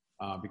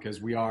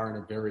 because we are in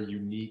a very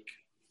unique,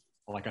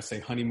 like I say,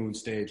 honeymoon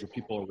stage where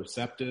people are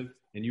receptive,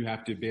 and you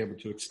have to be able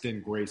to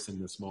extend grace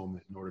in this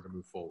moment in order to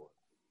move forward.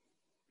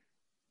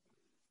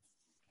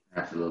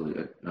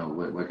 Absolutely. No,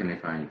 where can they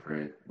find you,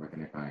 Fred? Where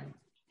can they find you?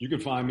 You can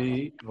find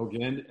me,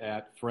 again,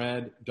 at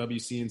Fred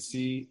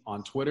WCNC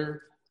on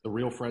Twitter, The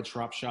Real Fred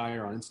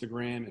Shropshire on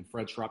Instagram, and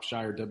Fred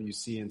Shropshire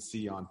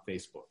WCNC on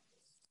Facebook.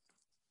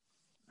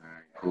 All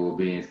right, cool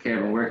beans.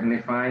 Kevin, where can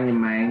they find you,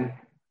 man?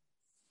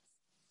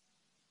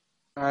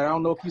 All right, I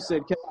don't know if you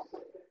said Kevin.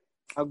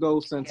 I'll go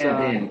since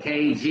Kevin,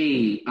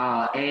 KG,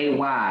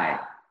 AY.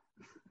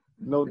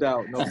 No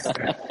doubt.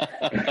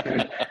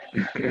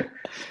 You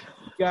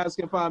guys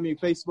can find me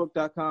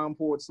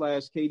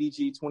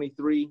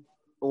facebook.com/KDG23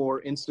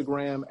 or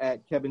Instagram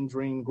at Kevin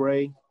Dream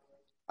Gray.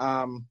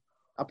 I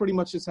pretty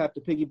much just have to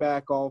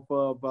piggyback off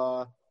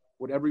of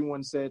what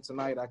everyone said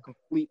tonight. I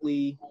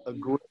completely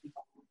agree.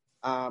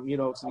 To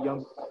the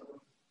young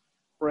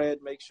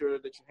Fred, make sure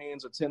that your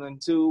hands are 10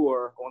 and 2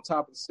 or on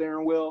top of the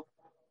steering wheel.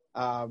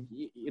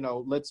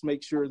 Let's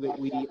make sure that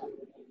we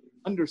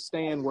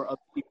understand where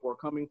other people are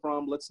coming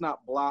from. Let's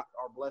not block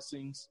our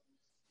blessings.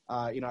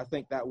 I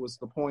think that was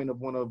the point of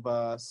one of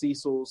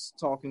Cecil's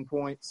talking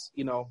points.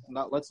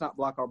 Let's not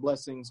block our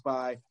blessings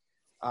by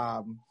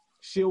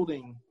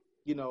shielding,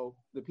 the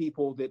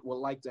people that would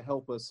like to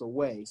help us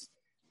away.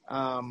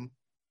 I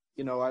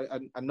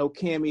know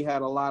Cammie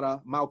had a lot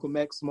of Malcolm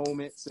X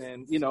moments,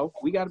 and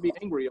we got to be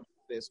angry about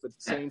this, but at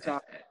the same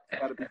time, we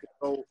got to be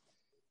controlled.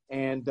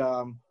 And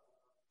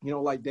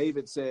like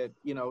David said,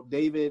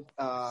 David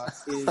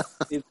is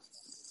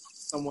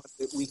someone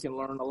that we can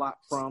learn a lot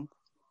from.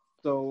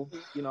 So,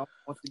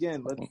 once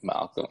again, let's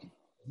Malcolm.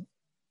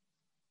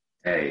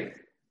 Hey,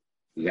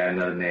 we got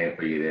another name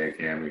for you there,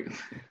 Cammie.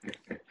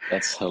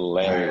 That's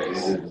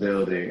hilarious. In this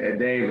building. Hey,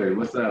 David,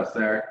 what's up,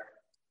 sir?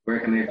 Where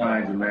can they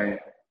find you, man?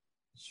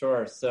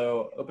 Sure.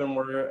 So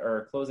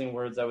closing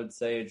words, I would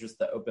say just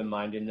the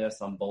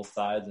open-mindedness on both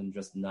sides and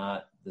just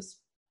not the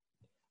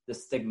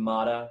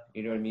stigmata,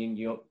 you know what I mean?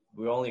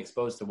 We're only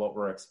exposed to what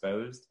we're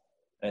exposed.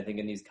 And I think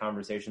in these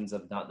conversations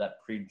of not that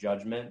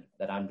prejudgment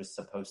that I'm just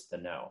supposed to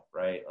know,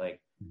 right?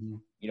 Like,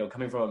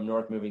 coming from up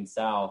north, moving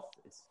south,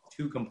 it's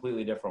two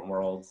completely different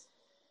worlds.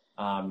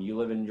 You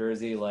live in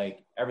Jersey,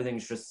 like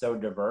everything's just so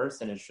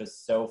diverse and it's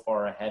just so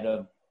far ahead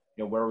of,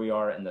 where we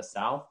are in the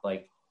South.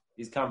 Like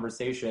these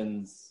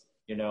conversations,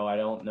 I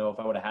don't know if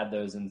I would have had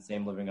those in the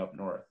same living up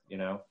north,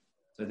 So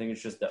I think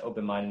it's just the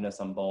open-mindedness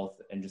on both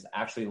and just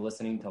actually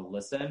listening to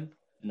listen,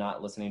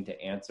 not listening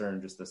to answer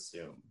and just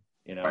assume,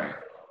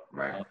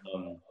 Right.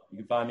 You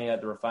can find me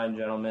at The Refined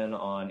Gentleman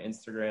on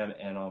Instagram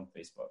and on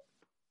Facebook.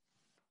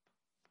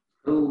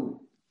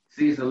 Who?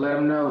 Cecil, let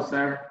them know,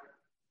 sir.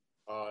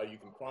 You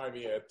can find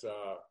me at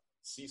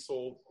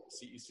Cecil,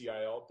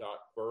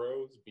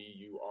 CECIL.Burrows,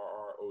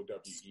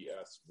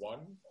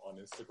 BURROWES1 on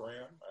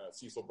Instagram,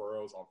 Cecil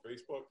Burrows on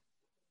Facebook,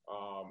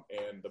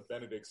 and the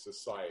Benedict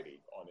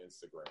Society on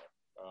Instagram.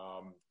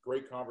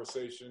 Great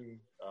conversation,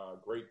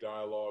 great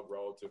dialogue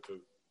relative to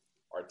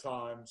our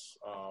times.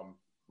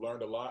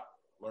 Learned a lot,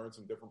 learned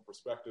some different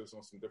perspectives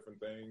on some different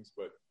things,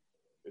 but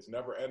it's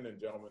never ending,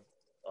 gentlemen.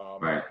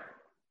 Right.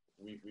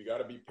 We got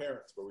to be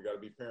parents, but we got to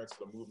be parents of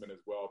the movement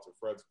as well. To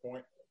Fred's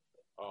point,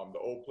 the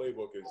old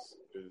playbook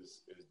is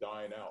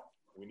dying out.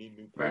 We need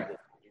new playbooks,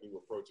 new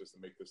approaches to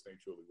make this thing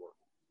truly work.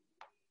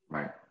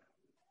 Right.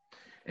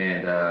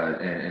 And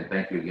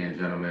thank you again,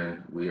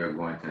 gentlemen. We are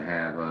going to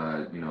have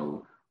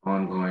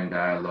ongoing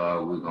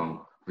dialogue. We're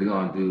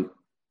gonna do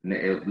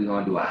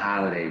a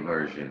holiday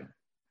version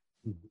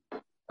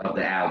of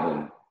the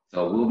album.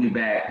 So we'll be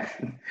back.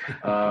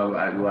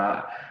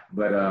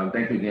 But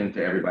thank you again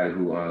to everybody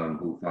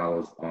who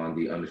follows on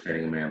the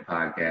Understanding a Man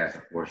podcast.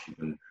 Of course, you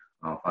can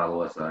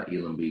follow us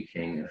Elam B.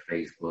 King on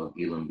Facebook,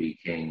 Elam B.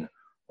 King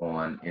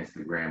on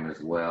Instagram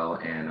as well,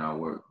 and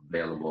we're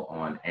available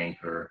on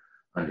Anchor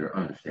under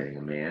Understanding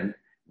a Man,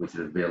 which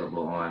is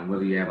available on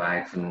whether you have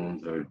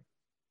iTunes or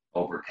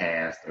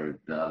Overcast or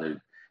the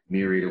other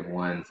myriad of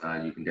ones.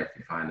 You can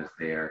definitely find us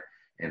there.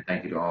 And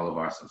thank you to all of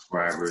our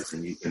subscribers.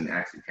 And you can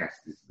actually catch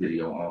this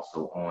video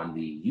also on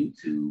the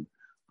YouTube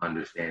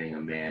Understanding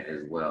a Man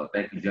as well.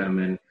 Thank you,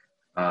 gentlemen.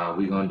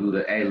 We're going to do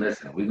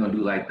we're going to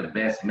do like the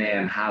best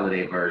man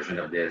holiday version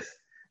of this,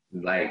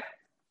 like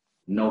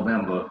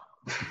November.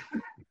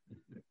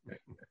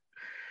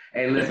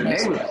 Hey, listen,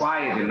 they was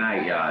quiet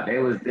tonight, y'all.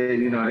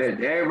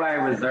 Everybody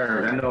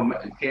reserved. I know,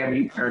 Cam,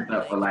 you turned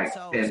up for like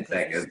 10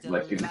 seconds,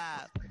 but you.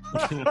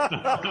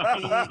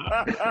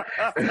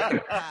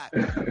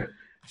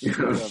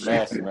 You're a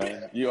mess,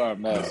 man. You are a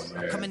mess.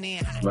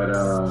 But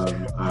all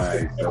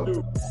right.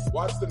 So.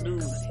 Watch the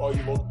news, all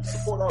you locals.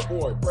 Support our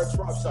boy, Fred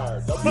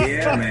Shropshire.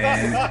 Yeah,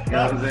 man. You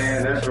know what I'm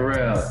saying? That's for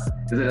real.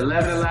 Is it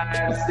 11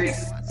 Alive,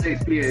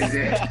 6 p.m.?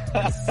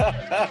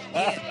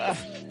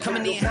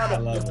 Coming in. I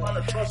love it.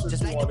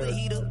 Just like the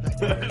heater.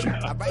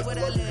 I write what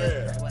I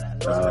live.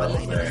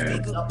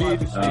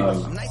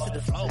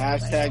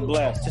 Hashtag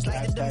blessed. Just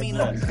like the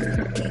demeanor.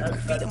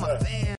 Feeding my fans.